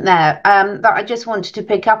important there that I just wanted to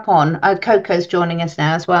pick up on. Coco's joining us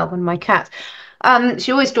now as well, one of my cats.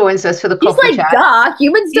 She always joins us for the coffee chat. Duh,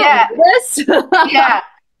 humans don't do this. Yeah.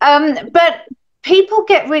 But people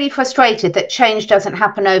get really frustrated that change doesn't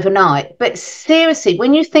happen overnight. But seriously,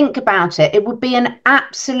 when you think about it, it would be an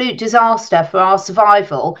absolute disaster for our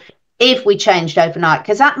survival if we changed overnight,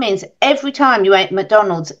 because that means every time you ate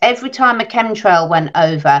McDonald's, every time a chemtrail went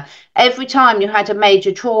over, every time you had a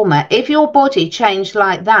major trauma, if your body changed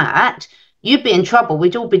like that, you'd be in trouble.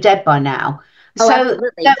 We'd all be dead by now. So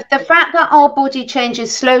the fact that our body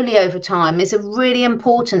changes slowly over time is a really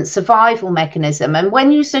important survival mechanism. And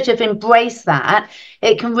when you sort of embrace that,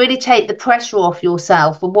 it can really take the pressure off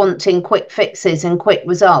yourself for wanting quick fixes and quick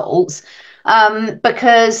results.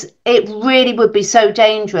 Because it really would be so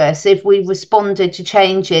dangerous if we responded to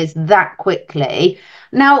changes that quickly.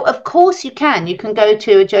 Now, of course, you can go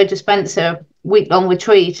to a Joe Dispenza week-long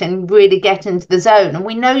retreat and really get into the zone. And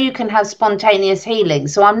we know you can have spontaneous healing.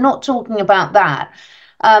 So I'm not talking about that,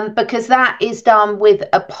 because that is done with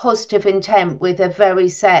a positive intent, with a very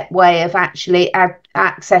set way of actually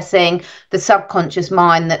accessing the subconscious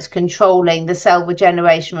mind that's controlling the cell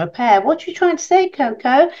regeneration repair. What are you trying to say,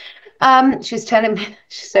 Coco? She's telling me,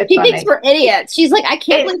 she's so funny. She thinks we're idiots. She's like, I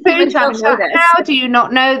can't believe you don't know this. How do you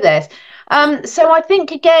not know this? So I think,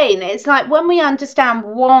 again, it's like when we understand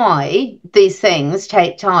why these things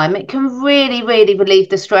take time, it can really, really relieve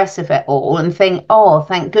the stress of it all and think, oh,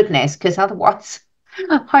 thank goodness, because otherwise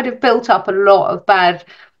I'd have built up a lot of bad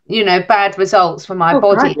results for my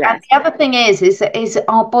body. God, yes. And the other thing is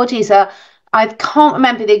our bodies are, I can't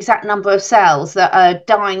remember the exact number of cells that are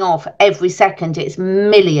dying off every second. It's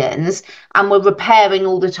millions, and we're repairing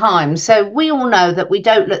all the time. So we all know that we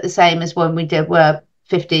don't look the same as when we were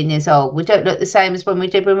 15 years old. We don't look the same as when we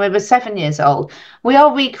were 7 years old. We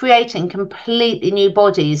are recreating completely new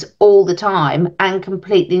bodies all the time, and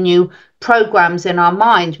completely new programs in our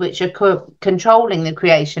mind, which are controlling the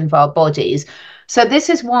creation of our bodies. So this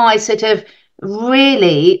is why sort of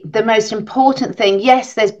really the most important thing,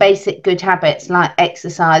 yes, there's basic good habits like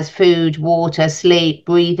exercise, food, water, sleep,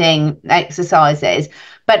 breathing exercises,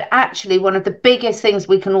 but actually one of the biggest things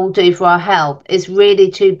we can all do for our health is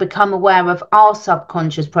really to become aware of our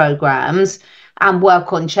subconscious programs and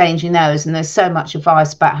work on changing those. And there's so much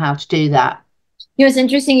advice about how to do that. You know, it's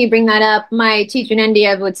interesting you bring that up. My teacher in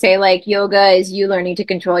India would say, like, yoga is you learning to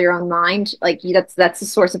control your own mind. Like, that's the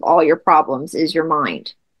source of all your problems, is your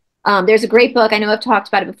mind. There's a great book, I know I've talked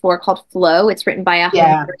about it before, called Flow. It's written by a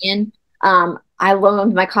Hungarian. I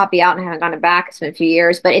loaned my copy out and I haven't gotten it back. It's been a few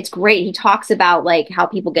years, but it's great. He talks about like how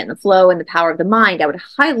people get in the flow and the power of the mind. I would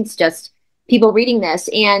highly suggest people reading this.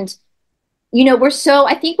 And, you know,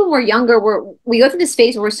 I think when we're younger, we go through this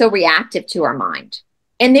phase where we're so reactive to our mind.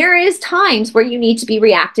 And there is times where you need to be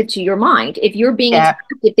reactive to your mind. If you're being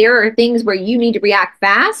attacked, if there are things where you need to react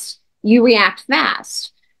fast, you react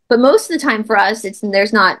fast. But most of the time for us,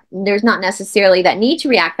 there's not necessarily that need to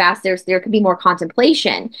react fast. There could be more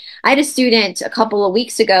contemplation. I had a student a couple of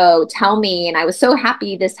weeks ago tell me, and I was so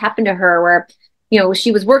happy this happened to her, where, you know,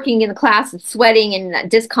 she was working in the class and sweating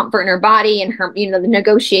and discomfort in her body, and her, you know, the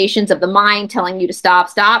negotiations of the mind telling you to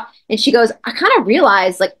stop. And she goes, I kind of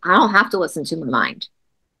realized, like, I don't have to listen to my mind.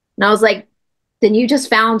 And I was like, then you just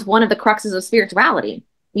found one of the cruxes of spirituality.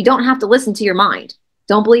 You don't have to listen to your mind.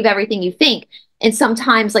 Don't believe everything you think. And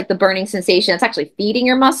sometimes, like, the burning sensation, it's actually feeding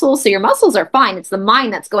your muscles. So your muscles are fine. It's the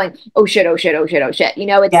mind that's going, oh shit, oh shit, oh shit, oh shit. You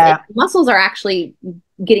know, it's muscles are actually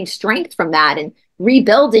getting strength from that and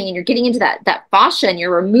rebuilding, and you're getting into that fascia, and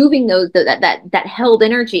you're removing that held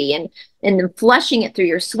energy and then flushing it through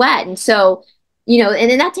your sweat. And so, you know, and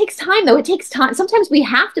then that takes time, though. It takes time. Sometimes we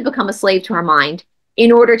have to become a slave to our mind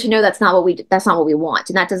in order to know that's not what we want,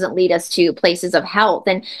 and that doesn't lead us to places of health.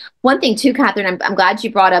 And one thing too, Catherine, I'm glad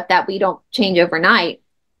you brought up that we don't change overnight.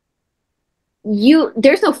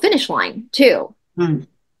 There's no finish line too.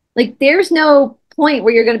 Like there's no point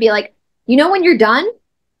where you're going to be like, when you're done,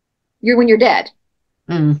 when you're dead.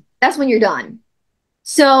 That's when you're done.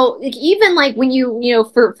 So like, even like when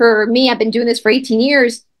for me, I've been doing this for 18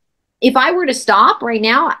 years. If I were to stop right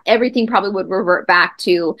now, everything probably would revert back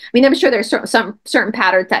to, I mean, I'm sure there's some certain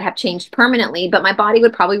patterns that have changed permanently, but my body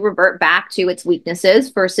would probably revert back to its weaknesses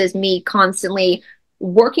versus me constantly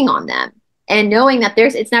working on them and knowing that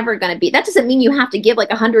it's never going to be, that doesn't mean you have to give like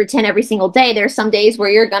 110 every single day. There's some days where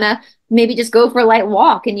you're going to maybe just go for a light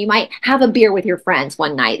walk and you might have a beer with your friends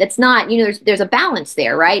one night. That's not, there's a balance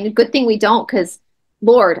there, right? And a good thing we don't, because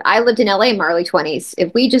Lord, I lived in LA in my early 20s.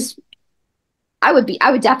 If we just, I would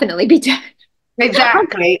definitely be dead.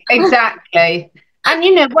 Exactly.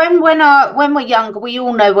 And when we're younger, we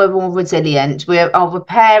all know we're more resilient. We are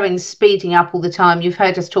repairing, speeding up all the time. You've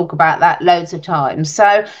heard us talk about that loads of times.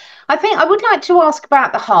 So I think I would like to ask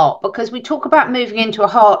about the heart, because we talk about moving into a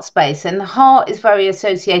heart space, and the heart is very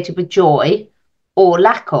associated with joy or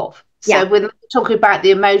lack of. So we're not talking about the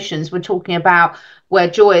emotions, we're talking about where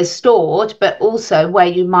joy is stored, but also where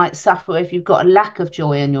you might suffer if you've got a lack of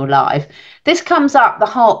joy in your life. This comes up, the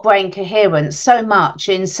heart-brain coherence, so much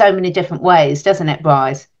in so many different ways, doesn't it,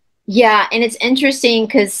 Bryce? Yeah, and it's interesting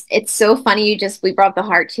because it's so funny we brought up the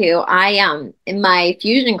heart too. In my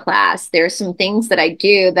fusion class, there's some things that I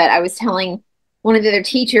do that I was telling one of the other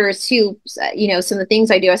teachers who, some of the things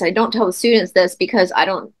I do, I said, I don't tell the students this because I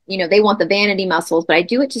don't, they want the vanity muscles, but I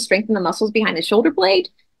do it to strengthen the muscles behind the shoulder blade,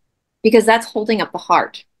 because that's holding up the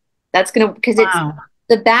heart. That's going to, because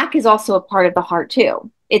the back is also a part of the heart too.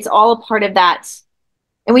 It's all a part of that.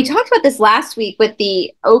 And we talked about this last week with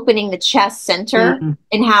the opening the chest center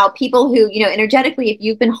and how people who, energetically, if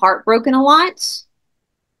you've been heartbroken a lot,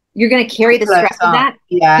 you're going to carry the stress of that,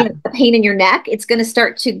 the pain in your neck. It's going to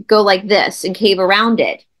start to go like this and cave around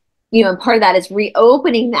it, and part of that is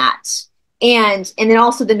reopening that. And then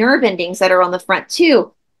also the nerve endings that are on the front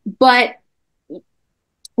too. But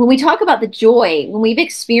when we talk about the joy, when we've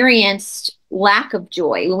experienced lack of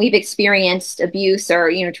joy, when we've experienced abuse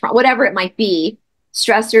or, whatever it might be,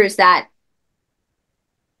 stressors, that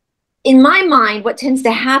in my mind, what tends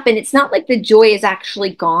to happen, it's not like the joy is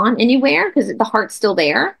actually gone anywhere because the heart's still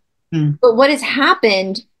there. But what has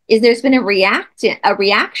happened is there's been a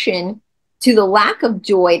reaction to the lack of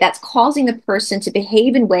joy that's causing the person to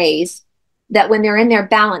behave in ways that when they're in their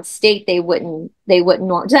balanced state, they wouldn't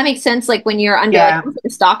does that make sense? Like when you're under like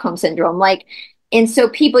Stockholm syndrome, like, and so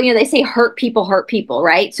people, they say hurt people,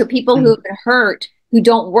 right? So people who have been hurt, who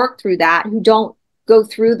don't work through that, who don't go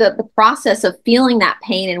through the process of feeling that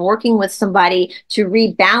pain and working with somebody to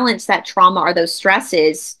rebalance that trauma or those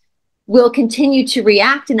stresses, will continue to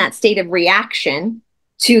react in that state of reaction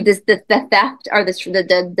to the theft or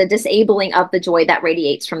the disabling of the joy that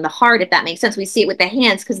radiates from the heart, if that makes sense. We see it with the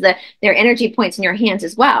hands because there are energy points in your hands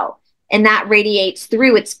as well. And that radiates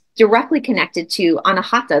through, it's directly connected to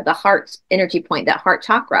Anahata, the heart energy point, that heart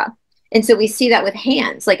chakra. And so we see that with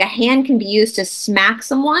hands. Like a hand can be used to smack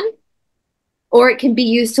someone, or it can be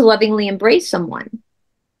used to lovingly embrace someone.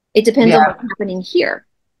 It depends on what's happening here.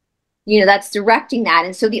 That's directing that.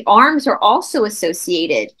 And so the arms are also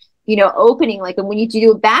associated, opening, like when you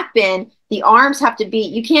do a back bend, the arms have to be,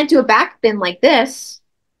 you can't do a back bend like this.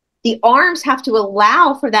 The arms have to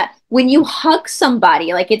allow for that. When you hug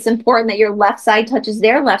somebody, like it's important that your left side touches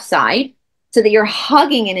their left side so that you're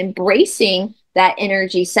hugging and embracing that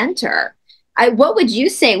energy center. What would you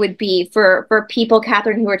say would be for people,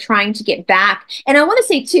 Catherine, who are trying to get back? And I want to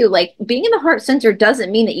say too, like being in the heart center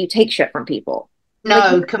doesn't mean that you take shit from people.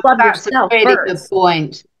 No, that's a really good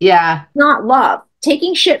point. Yeah. Not love.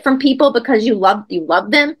 Taking shit from people because you love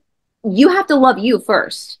them. You have to love you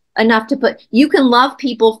first enough to you can love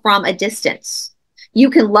people from a distance.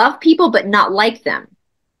 You can love people, but not like them.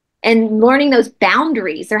 And learning those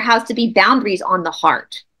boundaries, there has to be boundaries on the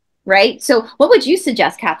heart, right? So what would you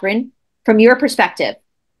suggest, Catherine, from your perspective?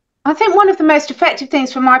 I think one of the most effective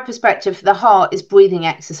things from my perspective for the heart is breathing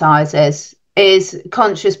exercises. Is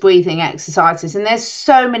conscious breathing exercises, and there's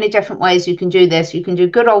so many different ways you can do this. You can do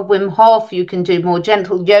good old Wim Hof, you can do more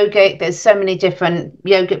gentle yogic, there's so many different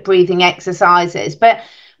yogic breathing exercises, but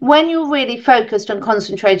when you're really focused and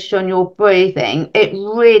concentrated on your breathing, it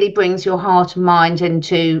really brings your heart and mind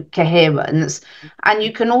into coherence, and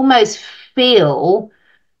you can almost feel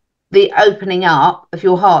the opening up of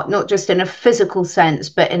your heart, not just in a physical sense,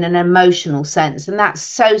 but in an emotional sense. And that's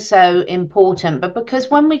so, so important. But because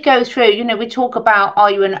when we go through, you know, we talk about, are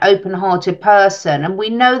you an open-hearted person? And we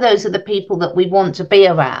know those are the people that we want to be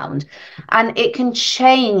around. And it can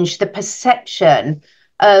change the perception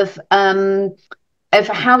of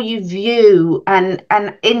how you view and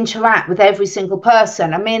interact with every single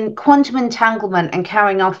person. I mean, quantum entanglement and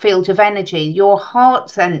carrying our field of energy, your heart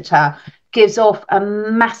center gives off a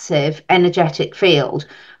massive energetic field.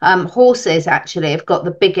 Horses actually have got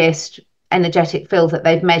the biggest energetic field that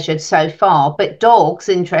they've measured so far, but dogs,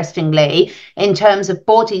 interestingly, in terms of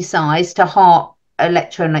body size to heart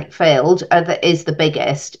electronic field, is the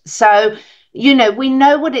biggest. So, you know, we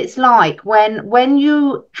know what it's like when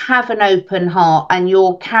you have an open heart and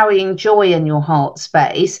you're carrying joy in your heart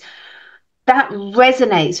space. That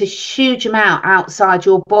resonates a huge amount outside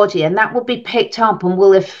your body, and that will be picked up and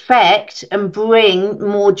will affect and bring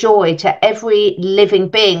more joy to every living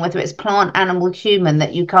being, whether it's plant, animal, human,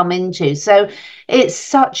 that you come into. So it's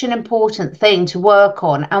such an important thing to work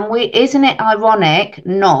on. And isn't it ironic,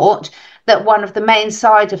 not, that one of the main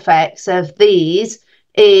side effects of these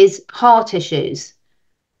is heart issues?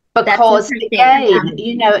 Because again,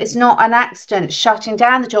 you know, it's not an accident shutting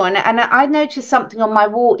down the jaw. And I noticed something on my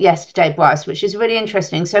walk yesterday, Bryce, which is really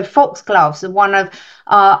interesting. So foxgloves are one of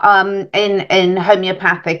in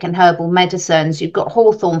homeopathic and herbal medicines. You've got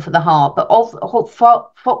hawthorn for the heart, but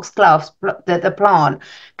foxgloves, the plant,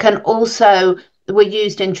 can also, were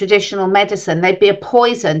used in traditional medicine. They'd be a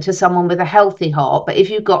poison to someone with a healthy heart, but if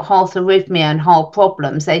you've got heart arrhythmia and heart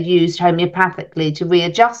problems, they're used homeopathically to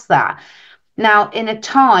readjust that. Now, in a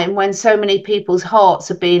time when so many people's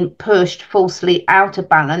hearts are being pushed falsely out of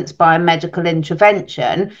balance by a medical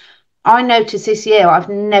intervention, I noticed this year I've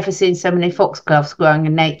never seen so many foxgloves growing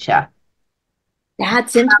in nature.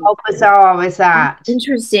 That's interesting. How bizarre is that? That's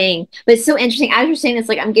interesting. But it's so interesting. As you're saying, it's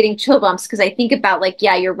like I'm getting chill bumps because I think about, like,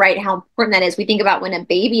 yeah, you're right, how important that is. We think about when a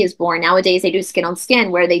baby is born. Nowadays, they do skin on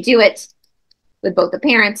skin, where they do it with both the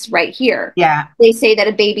parents right here. Yeah. They say that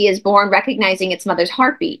a baby is born recognizing its mother's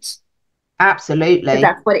heartbeat. Absolutely.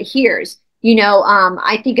 That's what it hears. You know,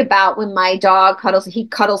 I think about when my dog cuddles, he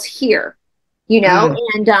cuddles here, you know,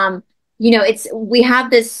 and, you know, we have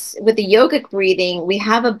this with the yogic breathing, we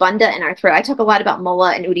have a bandha in our throat. I talk a lot about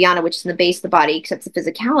mula and uddiyana, which is in the base of the body, because it's the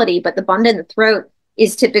physicality, but the bandha in the throat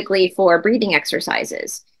is typically for breathing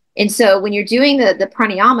exercises. And so when you're doing the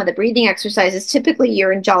pranayama, the breathing exercises, typically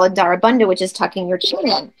you're in Jalandhara bandha, which is tucking your chin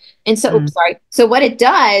in. And so, oops, sorry. So what it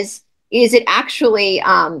does is it actually,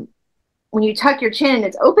 when you tuck your chin,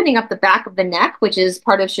 it's opening up the back of the neck, which is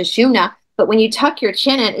part of Sushumna. But when you tuck your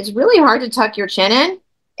chin in, it's really hard to tuck your chin in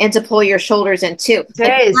and to pull your shoulders in too.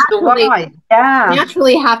 It is,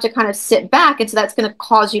 naturally have to kind of sit back. And so that's going to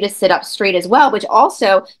cause you to sit up straight as well, which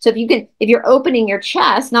also, so if you're opening your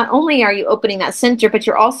chest, not only are you opening that center, but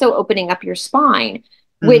you're also opening up your spine,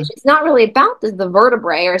 which is not really about the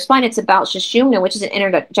vertebrae or spine. It's about Sushumna, which is an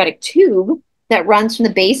energetic tube that runs from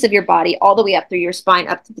the base of your body all the way up through your spine,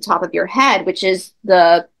 up to the top of your head, which is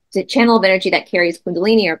the channel of energy that carries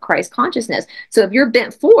Kundalini or Christ consciousness. So if you're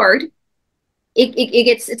bent forward,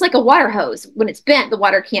 it's like a water hose. When it's bent, the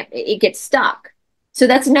water it gets stuck. So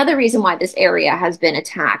that's another reason why this area has been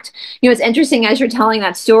attacked. You know, it's interesting, as you're telling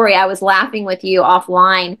that story, I was laughing with you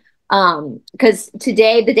offline, because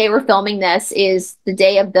today, the day we're filming this, is the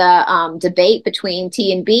day of the debate between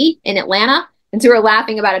T and B in Atlanta. And so we're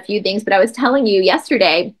laughing about a few things, but I was telling you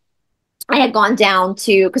yesterday, I had gone down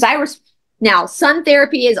to, now sun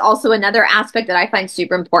therapy is also another aspect that I find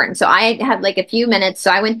super important. So I had like a few minutes. So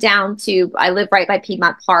I went down I live right by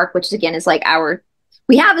Piedmont Park, which again is like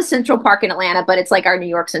we have a Central Park in Atlanta, but it's like our New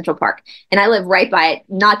York Central Park. And I live right by it,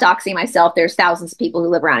 not doxing myself. There's thousands of people who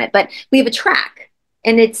live around it, but we have a track.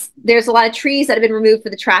 And there's a lot of trees that have been removed for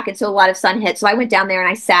the track. And so a lot of sun hit. So I went down there and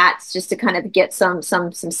I sat just to kind of get some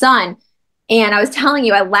sun. And I was telling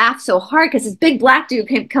you, I laughed so hard because this big black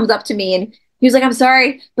dude comes up to me and he was like, "I'm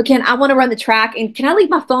sorry, but I want to run the track. And can I leave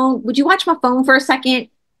my phone? Would you watch my phone for a second?"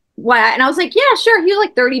 Why? And I was like, "Yeah, sure." He was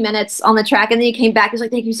like 30 minutes on the track. And then he came back. He was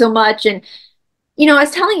like, "Thank you so much." And, you know, I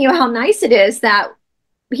was telling you how nice it is that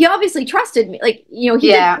he obviously trusted me. Like, you know,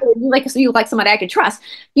 he did, like somebody I could trust,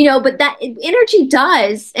 you know, but that energy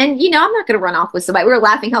does. And, you know, I'm not going to run off with somebody. We were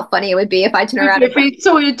laughing how funny it would be if I turn around. If you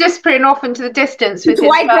saw you disappearing off into the distance with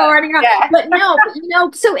white girl running around. Yeah. But no, you know,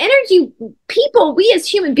 so energy, people, we as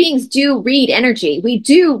human beings do read energy. We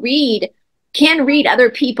can read other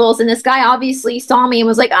people's. And this guy obviously saw me and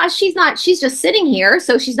was like, she's just sitting here.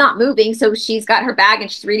 So she's not moving. So she's got her bag and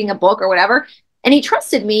she's reading a book or whatever. And he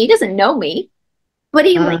trusted me. He doesn't know me. But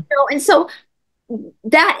he, you know, and so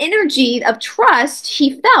that energy of trust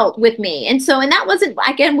he felt with me. And so, and that wasn't,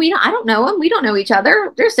 again, I don't know him. We don't know each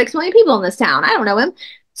other. There's 6 million people in this town. I don't know him.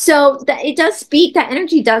 So that it does speak, that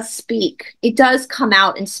energy does speak. It does come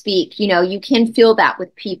out and speak. You know, you can feel that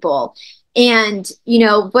with people. And, you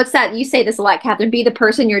know, what's that? You say this a lot, Catherine, be the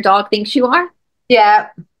person your dog thinks you are. Yeah.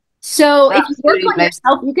 So if you work on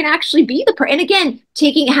yourself, you can actually be the person. And again,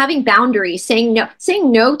 having boundaries, saying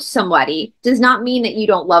no to somebody does not mean that you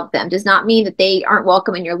don't love them, does not mean that they aren't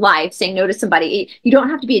welcome in your life. Saying no to somebody, you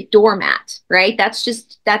don't have to be a doormat, right? That's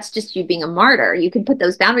just you being a martyr. You can put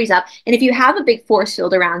those boundaries up. And if you have a big force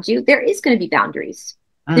field around you, there is going to be boundaries.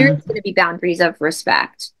 There is going to be boundaries of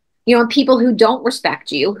respect. You know, people who don't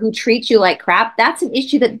respect you, who treat you like crap, that's an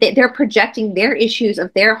issue that they're projecting their issues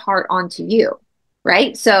of their heart onto you.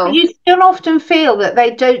 Right. So you still often feel that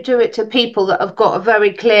they don't do it to people that have got a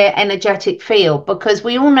very clear energetic field, because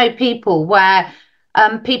we all know people where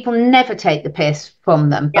people never take the piss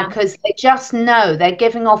from them because they just know they're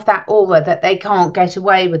giving off that aura that they can't get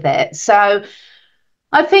away with it. So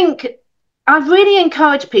I think I really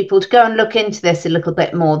encourage people to go and look into this a little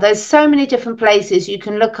bit more. There's so many different places you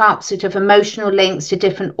can look up, sort of emotional links to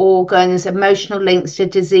different organs, emotional links to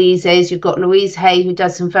diseases. You've got Louise Hay, who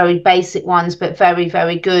does some very basic ones, but very,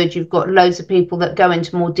 very good. You've got loads of people that go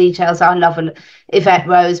into more details. I love Yvette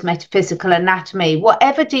Rose, metaphysical anatomy,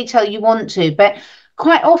 whatever detail you want to. But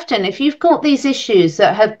quite often, if you've got these issues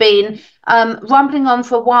that have been rumbling on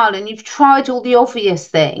for a while and you've tried all the obvious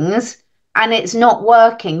things, and it's not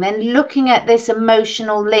working, then looking at this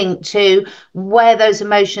emotional link to where those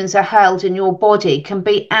emotions are held in your body can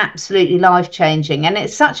be absolutely life-changing. And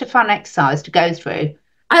it's such a fun exercise to go through.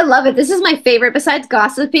 I love it. This is my favorite, besides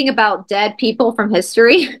gossiping about dead people from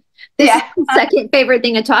history. This is the second favorite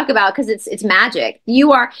thing to talk about, because it's magic.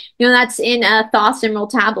 You are, you know, that's in Thoth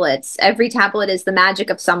Emerald tablets. Every tablet is the magic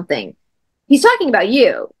of something. He's talking about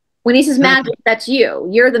you. When he says magic, that's you.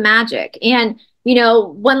 You're the magic. And you know,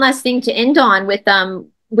 one last thing to end on with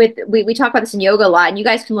we talk about this in yoga a lot, and you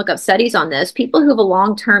guys can look up studies on this. People who have a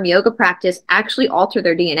long-term yoga practice actually alter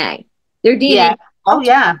their DNA. Their DNA. Yeah. Oh,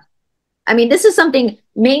 yeah. I mean, this is something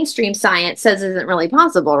mainstream science says isn't really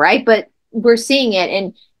possible, right? But we're seeing it,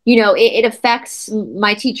 and you know, it affects.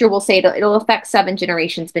 My teacher will say it'll affect 7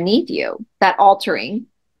 generations beneath you. That altering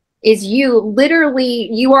is you.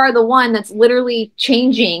 Literally, you are the one that's literally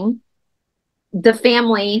changing the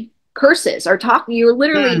family curses. You're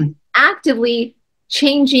literally actively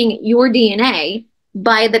changing your DNA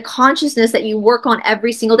by the consciousness that you work on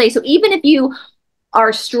every single day. So even if you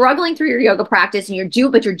are struggling through your yoga practice and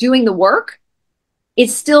but you're doing the work,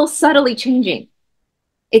 it's still subtly changing.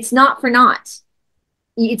 It's not for naught.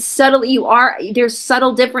 It's subtly, there's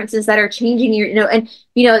subtle differences that are changing your, you know, and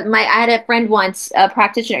you know, I had a friend once, a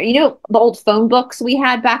practitioner, you know, the old phone books we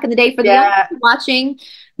had back in the day for the young ones watching.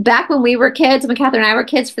 Back when we were kids, when Catherine and I were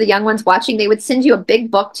kids, for the young ones watching, they would send you a big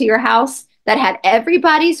book to your house that had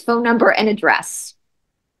everybody's phone number and address.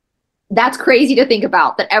 That's crazy to think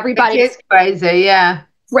about, that everybody is crazy. Yeah.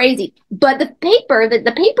 Crazy. But the paper,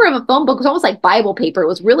 the paper of a phone book was almost like Bible paper. It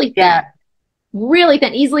was really thin, really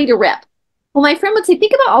thin, easily to rip. Well, my friend would say,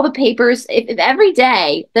 think about all the papers. If every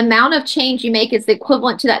day the amount of change you make is the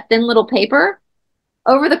equivalent to that thin little paper,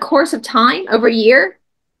 over the course of time, over a year,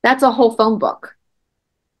 that's a whole phone book.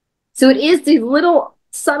 So it is these little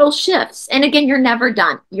subtle shifts. And again, you're never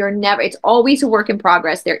done. It's always a work in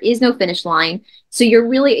progress. There is no finish line. So you're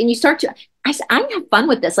really, and you start to, I have fun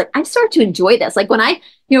with this. Like, I start to enjoy this. Like when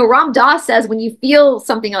Ram Dass says, when you feel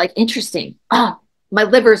something like interesting, my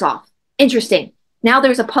liver's off. Interesting. Now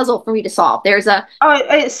there's a puzzle for me to solve.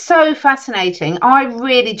 It's so fascinating. I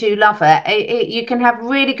really do love it. You can have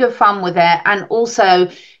really good fun with it. And also,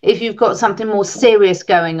 if you've got something more serious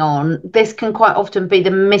going on, this can quite often be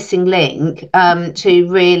the missing link to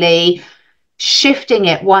really shifting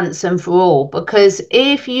it once and for all. Because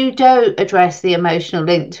if you don't address the emotional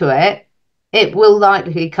link to it, it will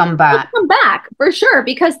likely come back. It'll come back for sure,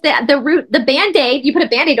 because the root, the Band-Aid, you put a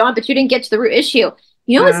Band-Aid on, but you didn't get to the root issue.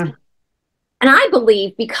 You know what's And I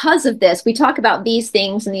believe because of this, we talk about these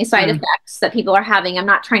things and these side effects that people are having. I'm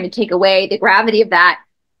not trying to take away the gravity of that.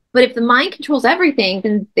 But if the mind controls everything,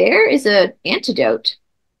 then there is an antidote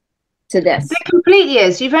to this. It completely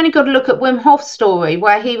is. You've only got to look at Wim Hof's story,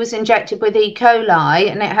 where he was injected with E.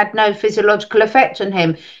 coli and it had no physiological effect on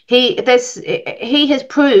him. He has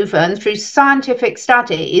proven through scientific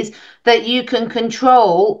studies that you can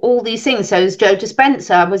control all these things. So as Joe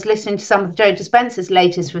Dispenza, I was listening to some of Joe Dispenza's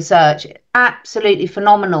latest research, absolutely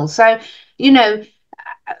phenomenal. So, you know,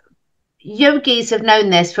 yogis have known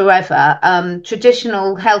this forever.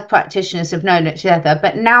 Traditional health practitioners have known it together,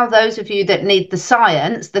 but now those of you that need the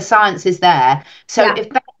science is there. So if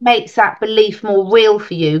that makes that belief more real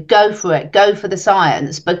for you, go for it. Go for the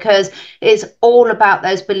science, because it's all about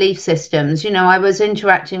those belief systems. You know, I was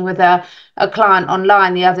interacting with a client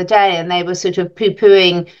online the other day, and they were sort of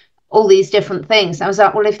poo-pooing all these different things. I was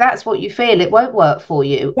like, well, if that's what you feel, it won't work for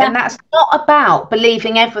you. And that's not about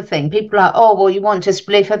believing everything. People are like, oh, well, you want to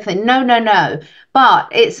believe everything. No, no, no. But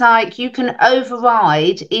it's like you can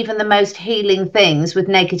override even the most healing things with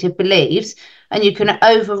negative beliefs, and you can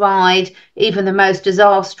override even the most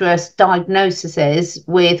disastrous diagnoses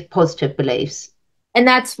with positive beliefs. And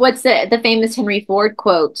that's what's the famous Henry Ford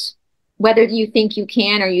quote: whether you think you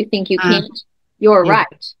can or you think you can't, you're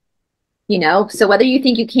right. You know, so whether you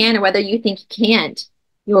think you can or whether you think you can't,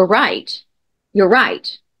 you're right. You're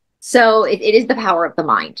right. So it is the power of the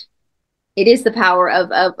mind. It is the power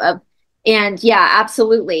of and yeah,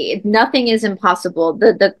 absolutely. Nothing is impossible.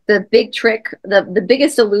 The big trick, the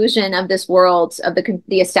biggest illusion of this world, of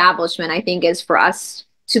the establishment, I think, is for us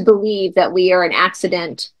to believe that we are an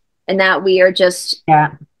accident, and that we are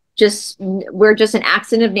we're just an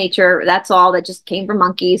accident of nature. That's all, that just came from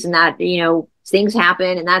monkeys, and that, you know, things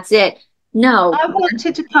happen and that's it. No. I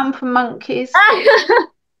wanted to come from monkeys.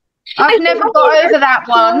 I've never got over that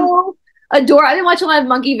one. Adore. I didn't watch a lot of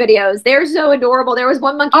monkey videos. They're so adorable. There was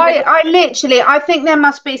one monkey. I think there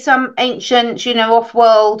must be some ancient, you know,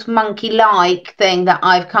 off-world monkey-like thing that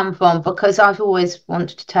I've come from, because I've always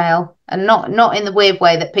wanted a tail, and not in the weird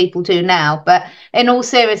way that people do now, but in all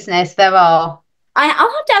seriousness, there are.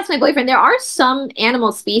 I'll have to ask my boyfriend. There are some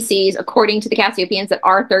animal species, according to the Cassiopeians, that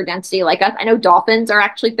are third density like us. I know dolphins are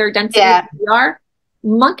actually third density. Yeah. We are.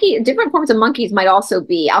 Different forms of monkeys might also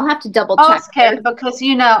be. I'll have to double check. Ask him, because,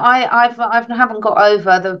 you know, I haven't got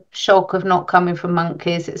over the shock of not coming from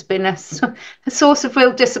monkeys. It's been a source of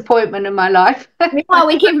real disappointment in my life. Meanwhile,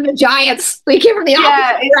 we came from the giants. We came from the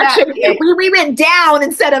opposite direction. Exactly. We went down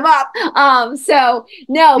instead of up. So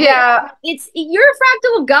no, you're a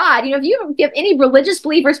fractal of God. You know, if you have any religious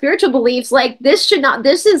belief or spiritual beliefs, like this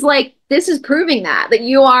is proving that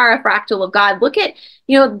you are a fractal of God. Look at,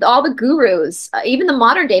 you know, all the gurus, even the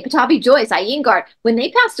modern day, Patabi Joyce, Iyengar, when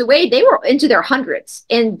they passed away, they were into their hundreds.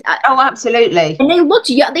 And oh, absolutely. And they looked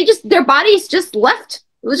young. Their bodies just left.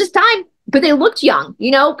 It was just time, but they looked young.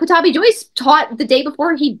 You know, Patabi Joyce taught the day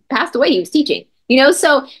before he passed away. He was teaching. You know,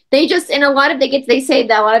 so they just, and they say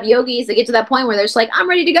that a lot of yogis, they get to that point where they're just like, I'm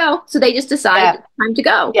ready to go. So they just decide it's time to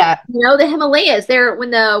go. Yeah. You know, the Himalayas,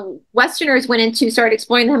 when the Westerners started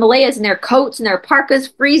exploring the Himalayas in their coats and their parkas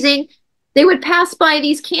freezing, they would pass by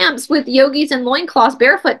these camps with yogis and loincloths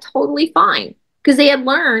barefoot, totally fine, because they had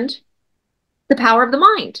learned the power of the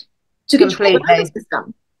mind to control the nervous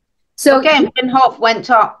system. So again, Wim Hof went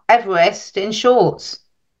up Everest in shorts.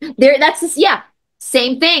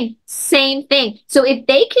 Same thing. So if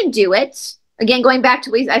they can do it, again, going back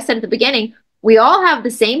to what I said at the beginning, we all have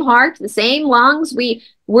the same heart, the same lungs.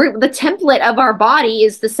 We're the template of our body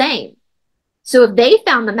is the same. So if they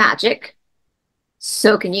found the magic,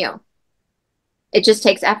 so can you. It just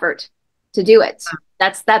takes effort to do it.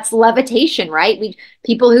 That's levitation, right?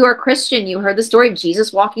 People who are Christian, you heard the story of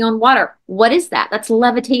Jesus walking on water. What is that? That's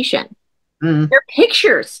levitation. They're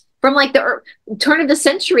pictures from like the turn of the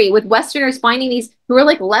century, with Westerners finding these who are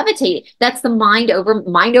like levitating. That's the mind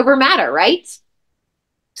over matter, right?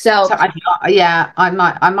 So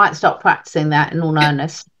I might stop practicing that, in all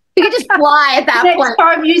earnest. You can just fly at that point. Next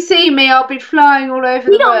time you see me, I'll be flying all over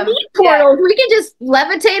the room. We don't need portals. We can just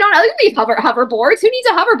levitate on. We can be hoverboards. Who needs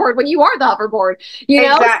a hoverboard when you are the hoverboard? You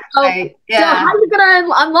know. Exactly. So how are you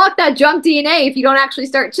gonna unlock that junk DNA if you don't actually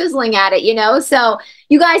start chiseling at it? You know. So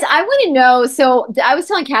you guys, I want to know. So I was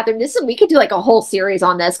telling Catherine, we could do like a whole series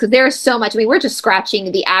on this, because there's so much. I mean, we're just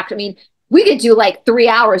scratching the act. I mean, we could do like 3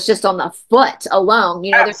 hours just on the foot alone.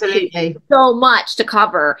 You know, absolutely. There's so much to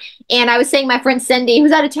cover. And I was saying, my friend Cindy,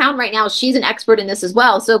 who's out of town right now, she's an expert in this as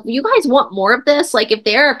well. So if you guys want more of this, like if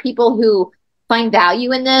there are people who find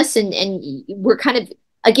value in this, and we're kind of,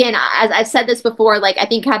 again, as I've said this before, like I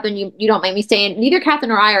think, Catherine, you don't make me saying, neither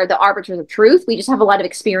Catherine or I are the arbiters of truth. We just have a lot of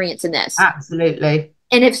experience in this. Absolutely.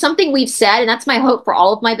 And if something we've said, and that's my hope for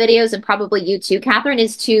all of my videos, and probably you too, Catherine,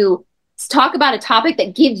 is to talk about a topic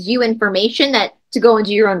that gives you information that to go and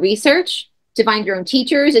do your own research, to find your own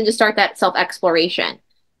teachers, and to start that self-exploration.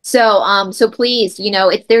 So please, you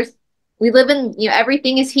know, we live in, you know,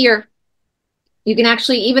 everything is here. You can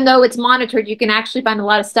actually, even though it's monitored, you can actually find a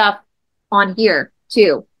lot of stuff on here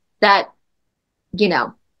too that, you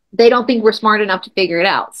know, they don't think we're smart enough to figure it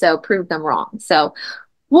out. So prove them wrong. So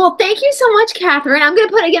Well, thank you so much, Catherine. I'm going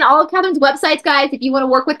to put, again, all of Catherine's websites, guys, if you want to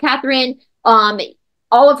work with Catherine.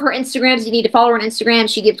 All of her Instagrams, you need to follow her on Instagram.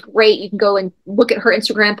 She gives great. You can go and look at her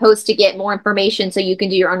Instagram posts to get more information so you can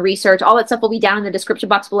do your own research. All that stuff will be down in the description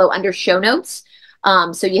box below under show notes.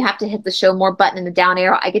 So you have to hit the show more button in the down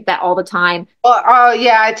arrow. I get that all the time. Oh,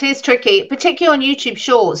 yeah, it is tricky, particularly on YouTube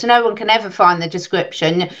Shorts. No one can ever find the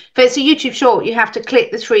description. If it's a YouTube Short, you have to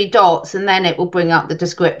click the 3 dots and then it will bring up the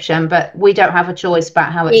description. But we don't have a choice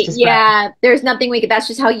about how it's displayed. Yeah, there's nothing we could. That's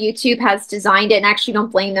just how YouTube has designed it. And actually,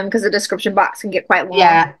 don't blame them because the description box can get quite long.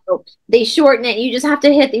 Yeah. So they shorten it. You just have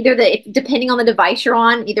to hit either depending on the device you're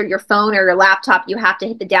on, either your phone or your laptop, you have to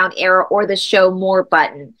hit the down arrow or the show more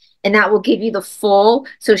button. And that will give you the full.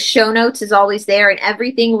 So show notes is always there, and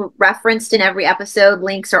everything referenced in every episode,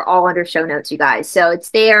 links are all under show notes, you guys. So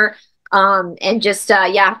it's there. And just,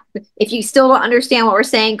 yeah, if you still don't understand what we're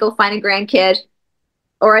saying, go find a grandkid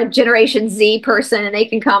or a Generation Z person, and they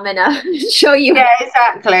can come and show you. Yeah,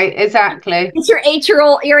 exactly. It's your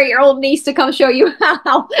 8-year-old niece to come show you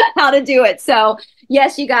how to do it. So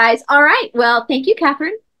yes, you guys. All right. Well, thank you,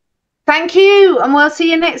 Catherine. Thank you, and we'll see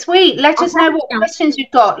you next week. Let us know what questions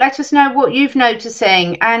you've got. Let us know what you've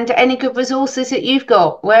noticing and any good resources that you've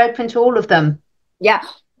got. We're open to all of them. Yeah,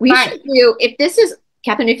 we should do, if this is,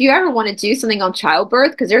 Catherine, if you ever want to do something on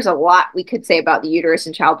childbirth, because there's a lot we could say about the uterus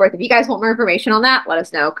and childbirth. If you guys want more information on that, let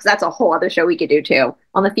us know, because that's a whole other show we could do too,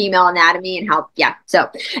 on the female anatomy and how, yeah. So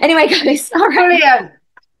anyway, guys, all right. Brilliant.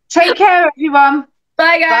 Take care, everyone.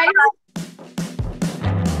 Bye, guys. Bye.